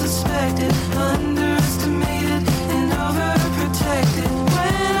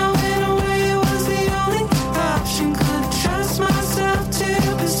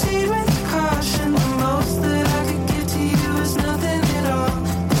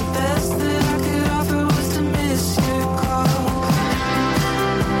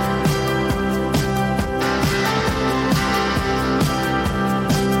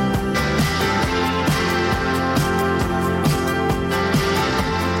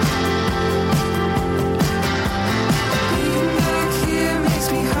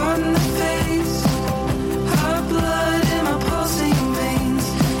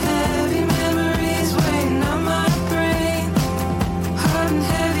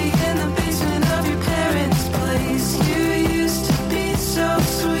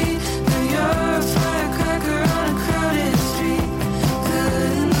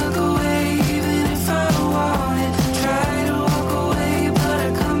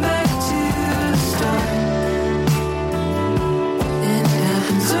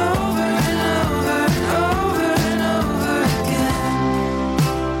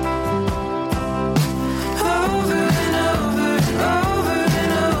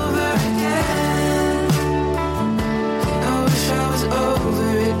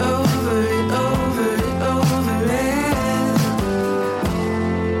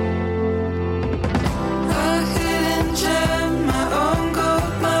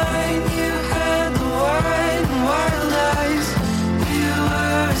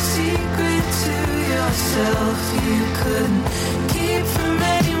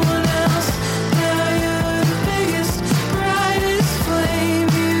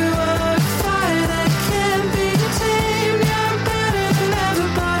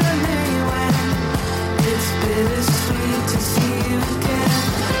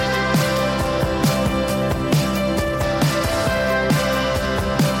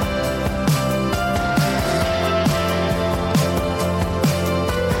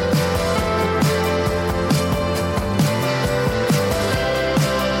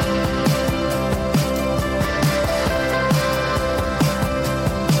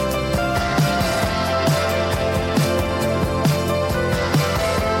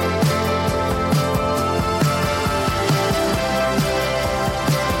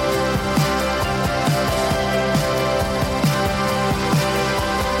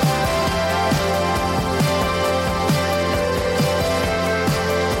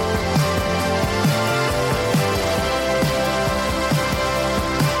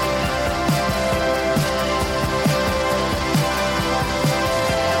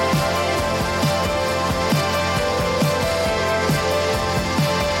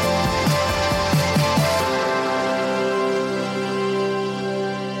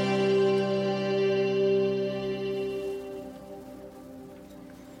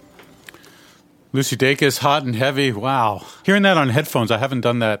Lucy Dacus, Hot and Heavy. Wow. Hearing that on headphones, I haven't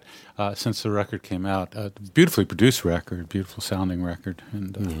done that since the record came out. Beautifully produced record, beautiful sounding record.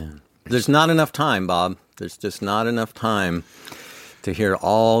 And There's not enough time, Bob. There's just not enough time to hear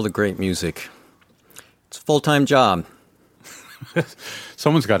all the great music. It's a full-time job.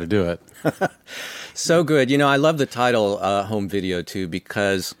 Someone's got to do it. So good. I love the title home video, too,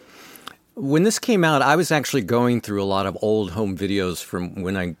 because when this came out, I was actually going through a lot of old home videos from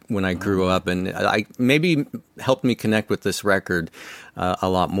when I grew up, and I maybe helped me connect with this record a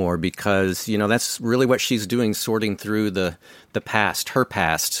lot more because that's really what she's doing, sorting through the past, her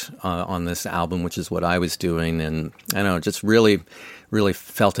past on this album, which is what I was doing, and I know just really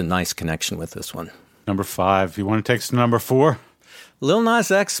felt a nice connection with this one. Number 5. You want to take us to number 4? Lil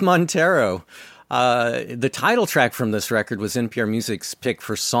Nas X Montero. The title track from this record was NPR Music's pick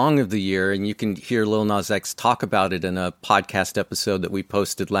for Song of the Year, and you can hear Lil Nas X talk about it in a podcast episode that we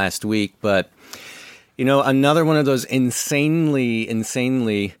posted last week. But, another one of those insanely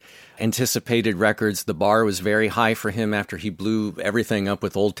anticipated records. The bar was very high for him after he blew everything up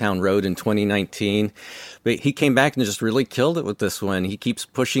with Old Town Road in 2019. But he came back and just really killed it with this one. He keeps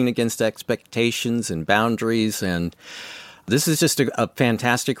pushing against expectations and boundaries, and this is just a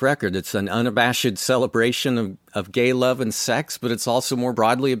fantastic record. It's an unabashed celebration of gay love and sex, but it's also more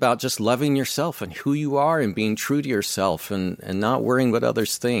broadly about just loving yourself and who you are and being true to yourself and not worrying what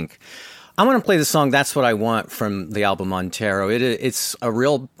others think. I want to play the song That's What I Want from the album Montero. It's a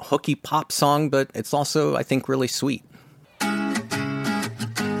real hooky pop song, but it's also, I think, really sweet. 1, 2,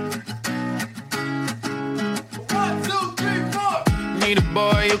 3, 4. Need a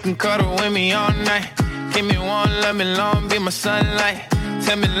boy who can cuddle with me all night. Give me one, let me long, be my sunlight.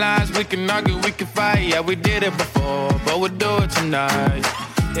 Tell me lies, we can argue, we can fight. Yeah, we did it before, but we'll do it tonight.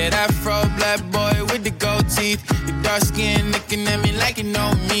 Yeah, that fro black boy with the gold teeth. Your dark skin looking at me like you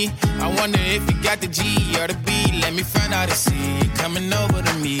know me. I wonder if you got the G or the B. Let me find out and see you coming over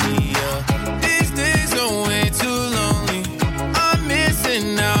to me. Yeah. These days are way too lonely. I'm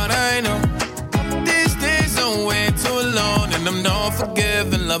missing out, I know. These days are way too alone, and I'm not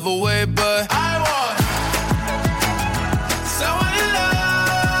forgiving, love away, but I want someone to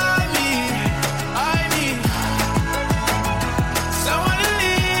love me. I need someone to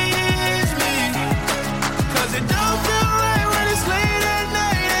leave me. 'Cause it don't feel right when it's late at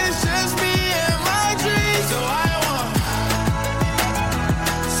night and it's just me and my dreams. So I want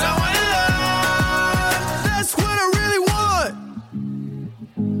someone to love. That's what I really want.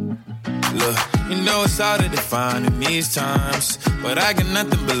 Look, it's hard to define in these times, but I got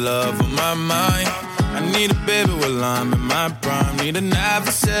nothing but love on my mind. I need a baby while I'm in my prime. Need an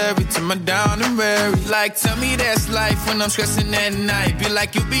adversary to my down and weary. Like, tell me that's life when I'm stressing at night. Be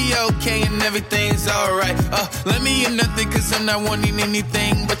like, you'll be okay and everything's alright. Let me in nothing 'cause I'm not wanting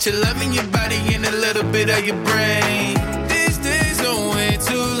anything but your love in your body and a little bit of your brain. These days are way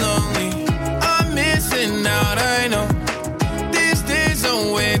too lonely. I'm missing out, I know. These days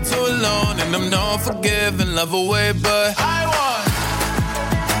are way too alone, and I'm not forgiving, love away, but I want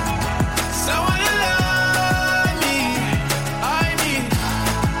someone to love me. I need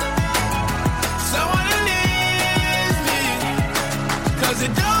someone who needs me. 'Cause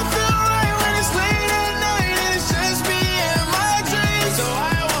it don't feel right when it's late at night and it's just me and my dreams. So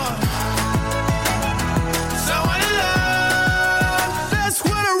I want someone to love. That's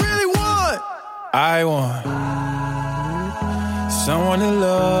what I really want. I want someone to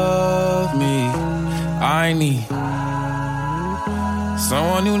love me. I need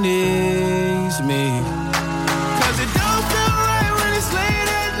someone who needs me. 'Cause it don't feel right when it's late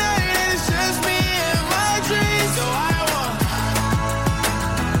at night and it's just me and my dreams. So I want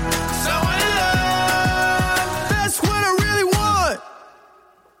someone to love. That's what I really want.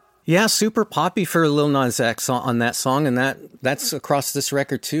 Yeah, super poppy for Lil Nas X on that song, and that's across this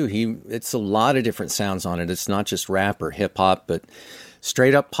record too. It's a lot of different sounds on it. It's not just rap or hip hop, but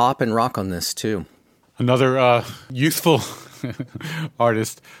straight up pop and rock on this too. Another youthful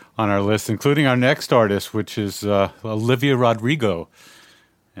artist on our list, including our next artist, which is Olivia Rodrigo,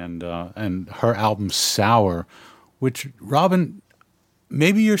 and her album Sour, which, Robin,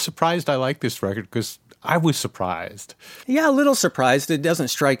 maybe you're surprised I like this record, because I was surprised. Yeah, a little surprised. It doesn't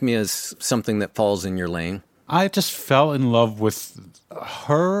strike me as something that falls in your lane. I just fell in love with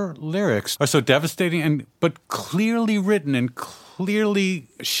her lyrics. Are so devastating, but clearly written, and clearly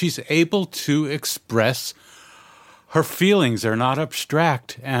she's able to express her feelings. They're not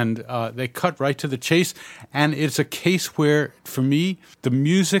abstract, and they cut right to the chase. And it's a case where, for me, the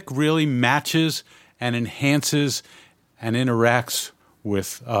music really matches and enhances and interacts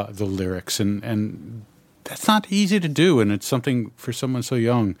with the lyrics. And that's not easy to do, and it's something for someone so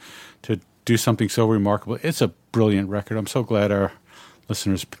young do something so remarkable. It's a brilliant record. I'm so glad our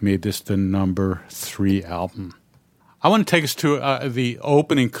listeners made this the number 3 album. I want to take us to the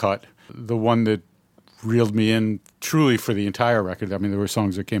opening cut, the one that reeled me in truly for the entire record. I mean, there were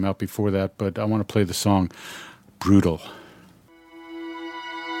songs that came out before that, but I want to play the song Brutal.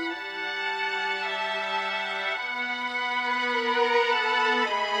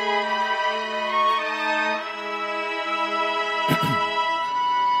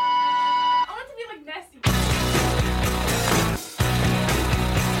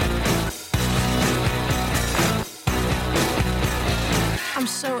 I'm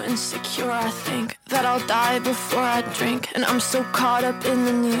so insecure, I think that I'll die before I drink. And I'm so caught up in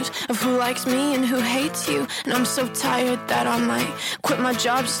the news of who likes me and who hates you. And I'm so tired that I might quit my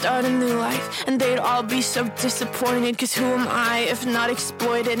job, start a new life. And they'd all be so disappointed, cause who am I if not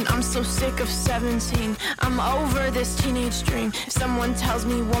exploited? And I'm so sick of 17, I'm over this teenage dream. If someone tells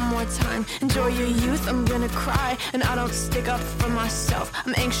me one more time, enjoy your youth, I'm gonna cry. And I don't stick up for myself,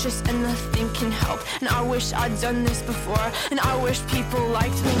 I'm anxious and nothing can help. And I wish I'd done this before, and I wish people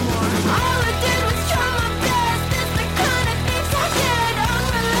liked me more. All I did was try my best. It's the kind of things I get. I'm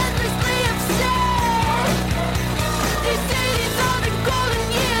relentlessly upset. They say these are the golden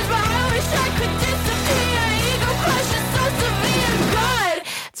years, but I wish I could disappear. Ego crush is so severe. God,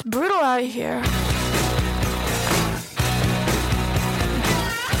 it's brutal out here.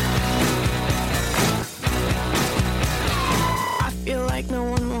 I feel like no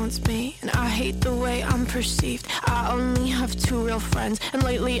one wants me, and I hate the way I'm perceived. I only have 2 real friends, and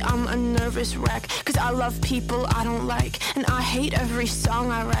lately I'm a nervous wreck, cause I love people I don't like, and I hate every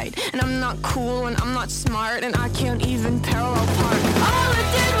song I write. And I'm not cool, and I'm not smart, and I can't even parallel park. All I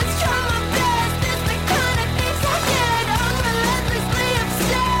did was try my best. It's the kind of things I get. I'm relentlessly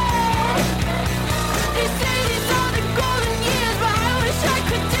upset. They say these are the golden years, but I wish I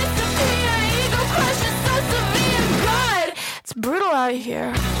could disappear. Ego crush is so severe. God, it's brutal out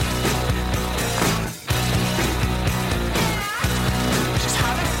here.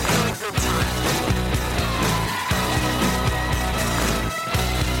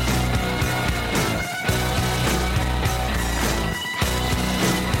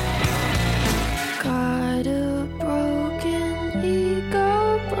 Got a broken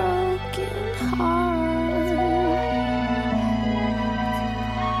ego, broken heart.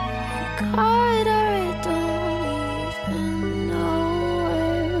 God, I don't even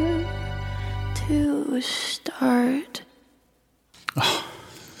know where to start. Oh,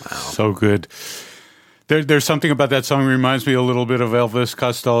 wow. So good. There's something about that song that reminds me a little bit of Elvis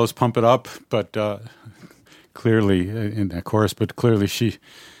Costello's Pump It Up, but clearly in that chorus, but clearly she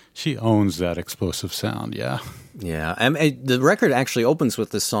owns that explosive sound, yeah. Yeah, the record actually opens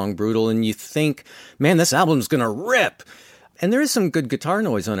with this song, Brutal, and you think, man, this album's going to rip. And there is some good guitar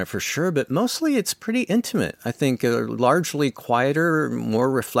noise on it for sure, but mostly it's pretty intimate. I think largely quieter, more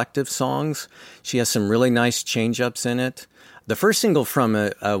reflective songs. She has some really nice change-ups in it. The first single from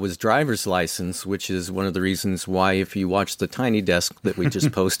it was Driver's License, which is one of the reasons why, if you watch the Tiny Desk that we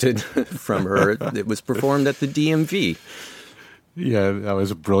just posted from her, it was performed at the DMV. Yeah, that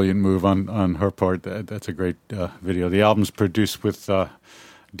was a brilliant move on her part. That's a great video. The album's produced with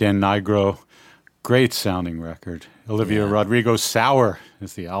Dan Nigro. Great sounding record. Olivia Rodrigo, Sour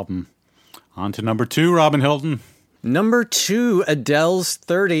is the album. On to number 2, Robin Hilton. Number 2, Adele's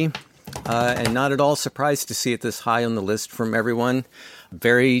 30. And not at all surprised to see it this high on the list from everyone.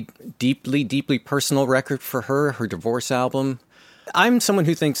 Very deeply, deeply personal record for her divorce album. I'm someone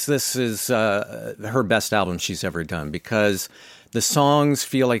who thinks this is her best album she's ever done because the songs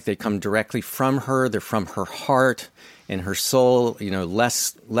feel like they come directly from her. They're from her heart and her soul,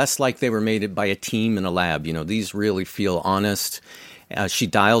 less like they were made by a team in a lab. These really feel honest. She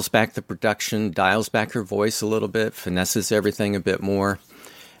dials back the production, dials back her voice a little bit, finesses everything a bit more.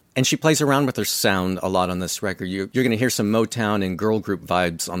 And she plays around with her sound a lot on this record. You're going to hear some Motown and girl group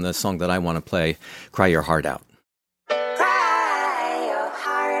vibes on the song that I want to play, Cry Your Heart Out. Cry your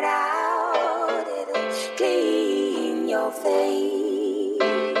heart out, it'll clean your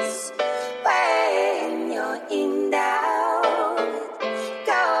face. When you're in doubt,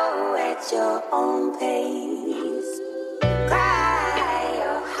 go at your own pace. Cry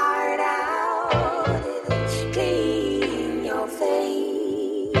your heart out, it'll clean your face.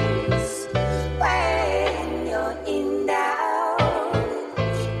 When you're in doubt,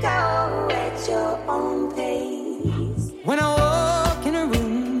 go at your own pace. When I walk in a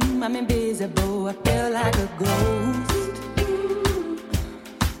room, I'm invisible, I feel like a ghost.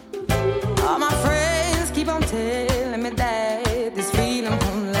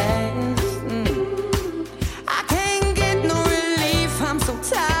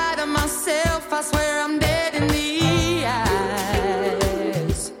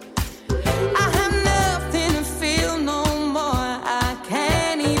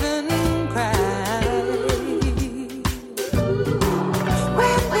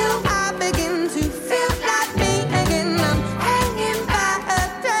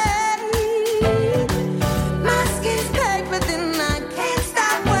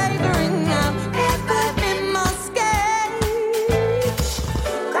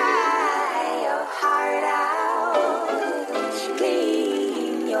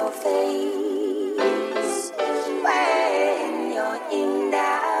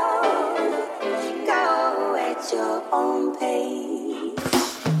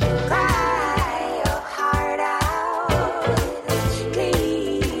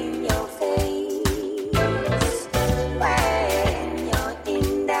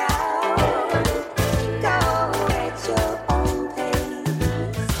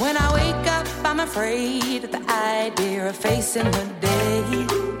 When I wake up, I'm afraid at the idea of facing the day.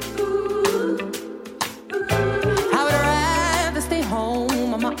 I would rather stay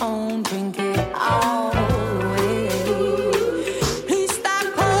home on my own, drink it all away. Please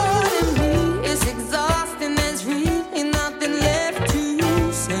stop calling me, it's exhausting, there's really nothing left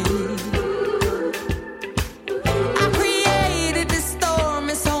to say. I created this storm,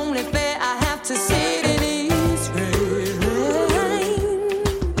 it's only fair I have to sit in its rain.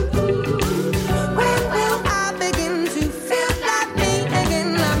 When will I begin to feel like me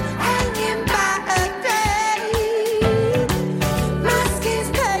again? I'm hanging by a thread. My skin's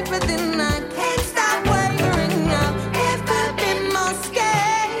tight, but then I can't stop wavering. I've never been more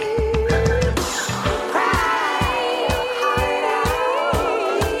scared. Cry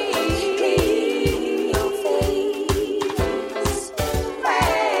clean your face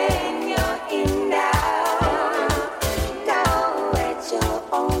when you're in doubt. Go at your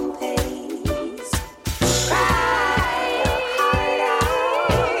own pace. Cry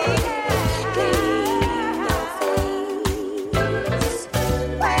clean your face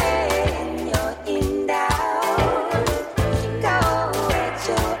when you're in doubt. Go at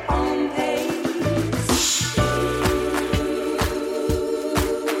your own pace.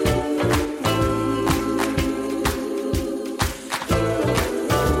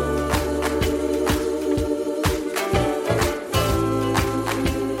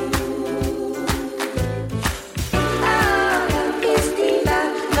 It's deeper,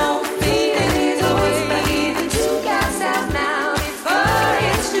 no feeling is always breathing. Two gas out now before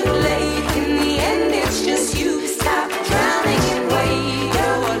it's too late. In the end, it's just you. Stop drowning in weight.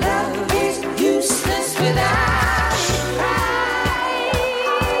 Your love is useless without pride.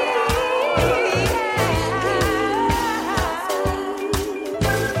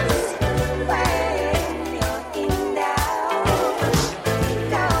 When you're in doubt,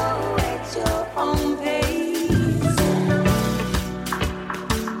 go at your own pace.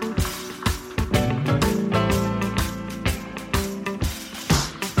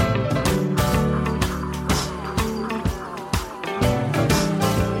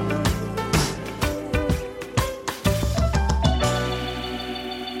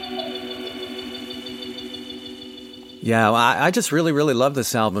 Yeah, well, I just really, really love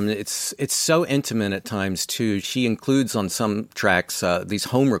this album. It's so intimate at times, too. She includes on some tracks these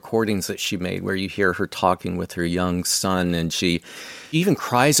home recordings that she made where you hear her talking with her young son, and she even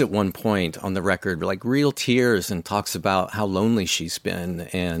cries at one point on the record, like real tears, and talks about how lonely she's been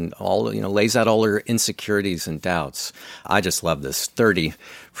and all, lays out all her insecurities and doubts. I just love this. 30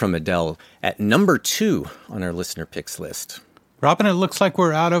 from Adele at number 2 on our listener picks list. Robin, it looks like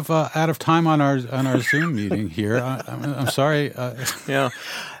we're out of time on our Zoom meeting here. I'm sorry. Yeah.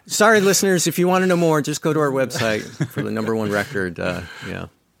 Sorry, listeners. If you want to know more, just go to our website for the number 1 record. Yeah.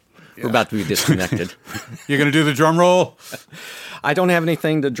 We're about to be disconnected. You're going to do the drum roll? I don't have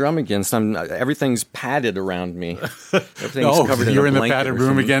anything to drum against. Everything's padded around me. Everything's covered in a blanket. You're in the padded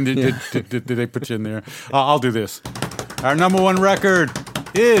room again? Did they put you in there? I'll do this. Our number 1 record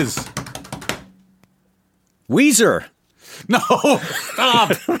is Weezer. No, stop.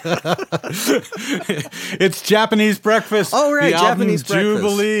 It's Japanese Breakfast. Oh, right, the Japanese album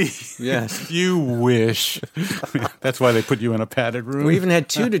Breakfast. Jubilee. Yes. You wish. That's why they put you in a padded room. We even had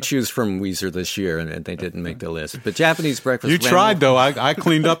 2 to choose from Weezer this year, and they didn't make the list. But Japanese Breakfast. You tried, though. I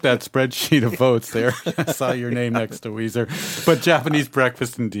cleaned up that spreadsheet of votes there. I saw your name next to Weezer. But Japanese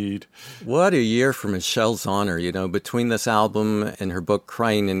Breakfast, indeed. What a year for Michelle Zauner, between this album and her book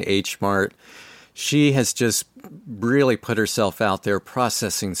Crying in H Mart. She has just really put herself out there,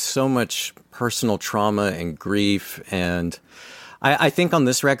 processing so much personal trauma and grief. And I think on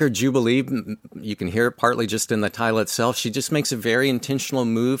this record, Jubilee, you can hear it partly just in the title itself. She just makes a very intentional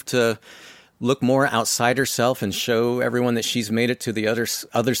move to look more outside herself and show everyone that she's made it to the other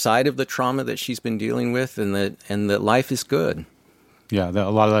side of the trauma that she's been dealing with, and that life is good. Yeah, a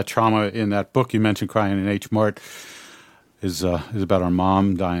lot of that trauma in that book you mentioned, Crying in H Mart, is about our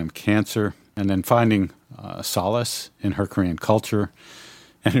mom dying of cancer. And then finding solace in her Korean culture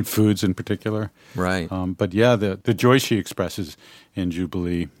and in foods in particular. Right. But yeah, the joy she expresses in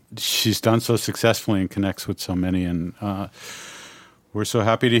Jubilee, she's done so successfully and connects with so many. And we're so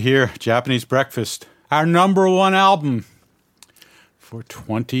happy to hear Japanese Breakfast, our number 1 album for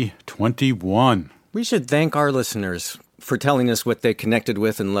 2021. We should thank our listeners for telling us what they connected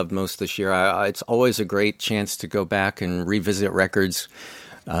with and loved most this year. It's always a great chance to go back and revisit records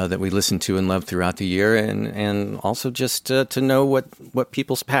that we listen to and love throughout the year, and also just to know what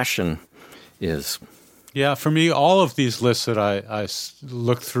people's passion is. Yeah, for me, all of these lists that I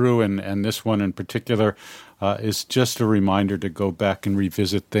looked through, and this one in particular, is just a reminder to go back and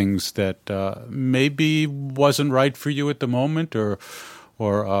revisit things that maybe wasn't right for you at the moment or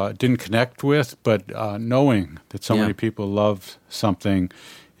didn't connect with, but knowing that so many people love something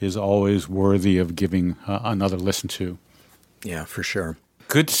is always worthy of giving another listen to. Yeah, for sure.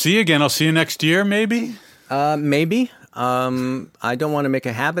 Good to see you again. I'll see you next year, maybe? Maybe. I don't want to make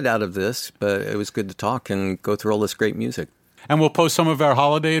a habit out of this, but it was good to talk and go through all this great music. And we'll post some of our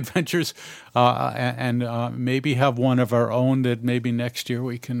holiday adventures and maybe have one of our own that maybe next year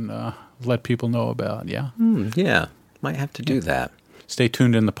we can let people know about, yeah? Yeah, might have to do that. Stay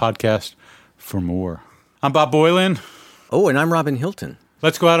tuned in the podcast for more. I'm Bob Boylan. Oh, and I'm Robin Hilton.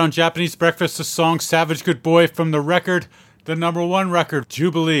 Let's go out on Japanese breakfast, the song Savage Good Boy from the record, the #1 record,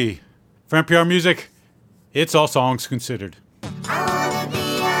 Jubilee. For NPR Music, it's All Songs Considered.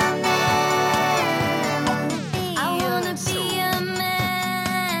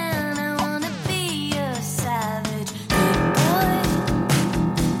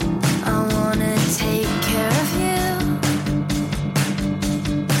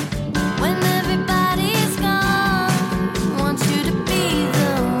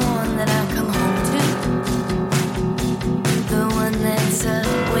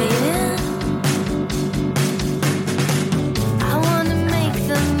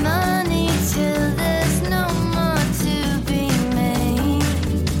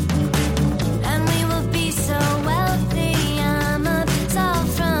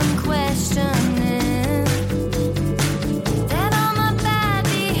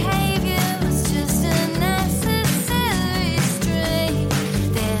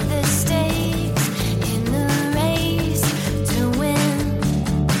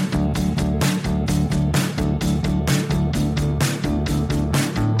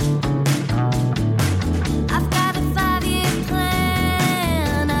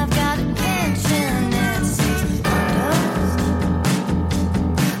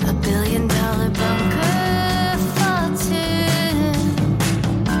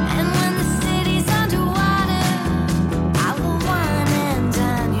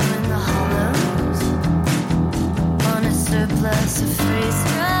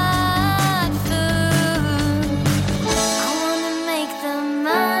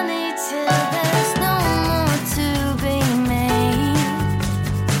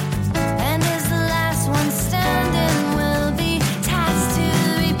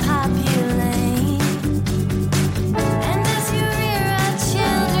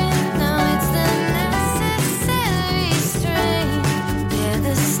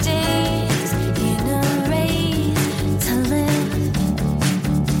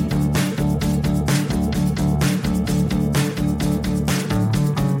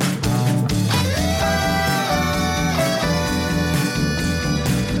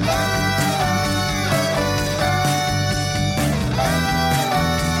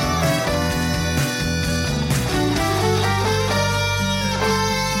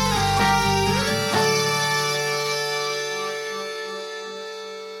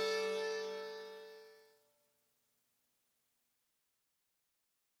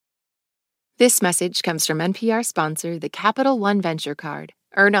 This message comes from NPR sponsor, the Capital One Venture Card.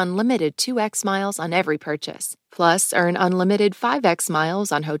 Earn unlimited 2x miles on every purchase. Plus, earn unlimited 5x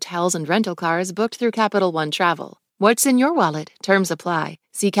miles on hotels and rental cars booked through Capital One Travel. What's in your wallet? Terms apply.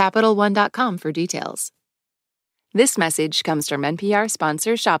 See CapitalOne.com for details. This message comes from NPR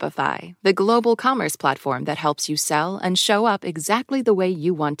sponsor Shopify, the global commerce platform that helps you sell and show up exactly the way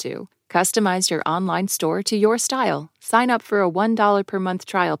you want to. Customize your online store to your style. Sign up for a $1 per month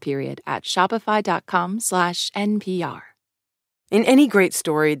trial period at shopify.com/NPR. In any great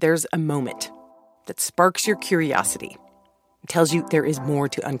story, there's a moment that sparks your curiosity. It tells you there is more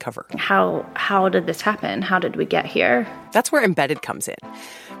to uncover. How did this happen? How did we get here? That's where Embedded comes in.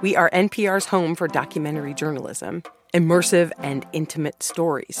 We are NPR's home for documentary journalism, immersive and intimate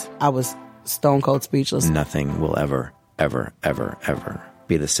stories. I was stone cold speechless. Nothing will ever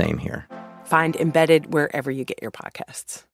be the same here. Find Embedded wherever you get your podcasts.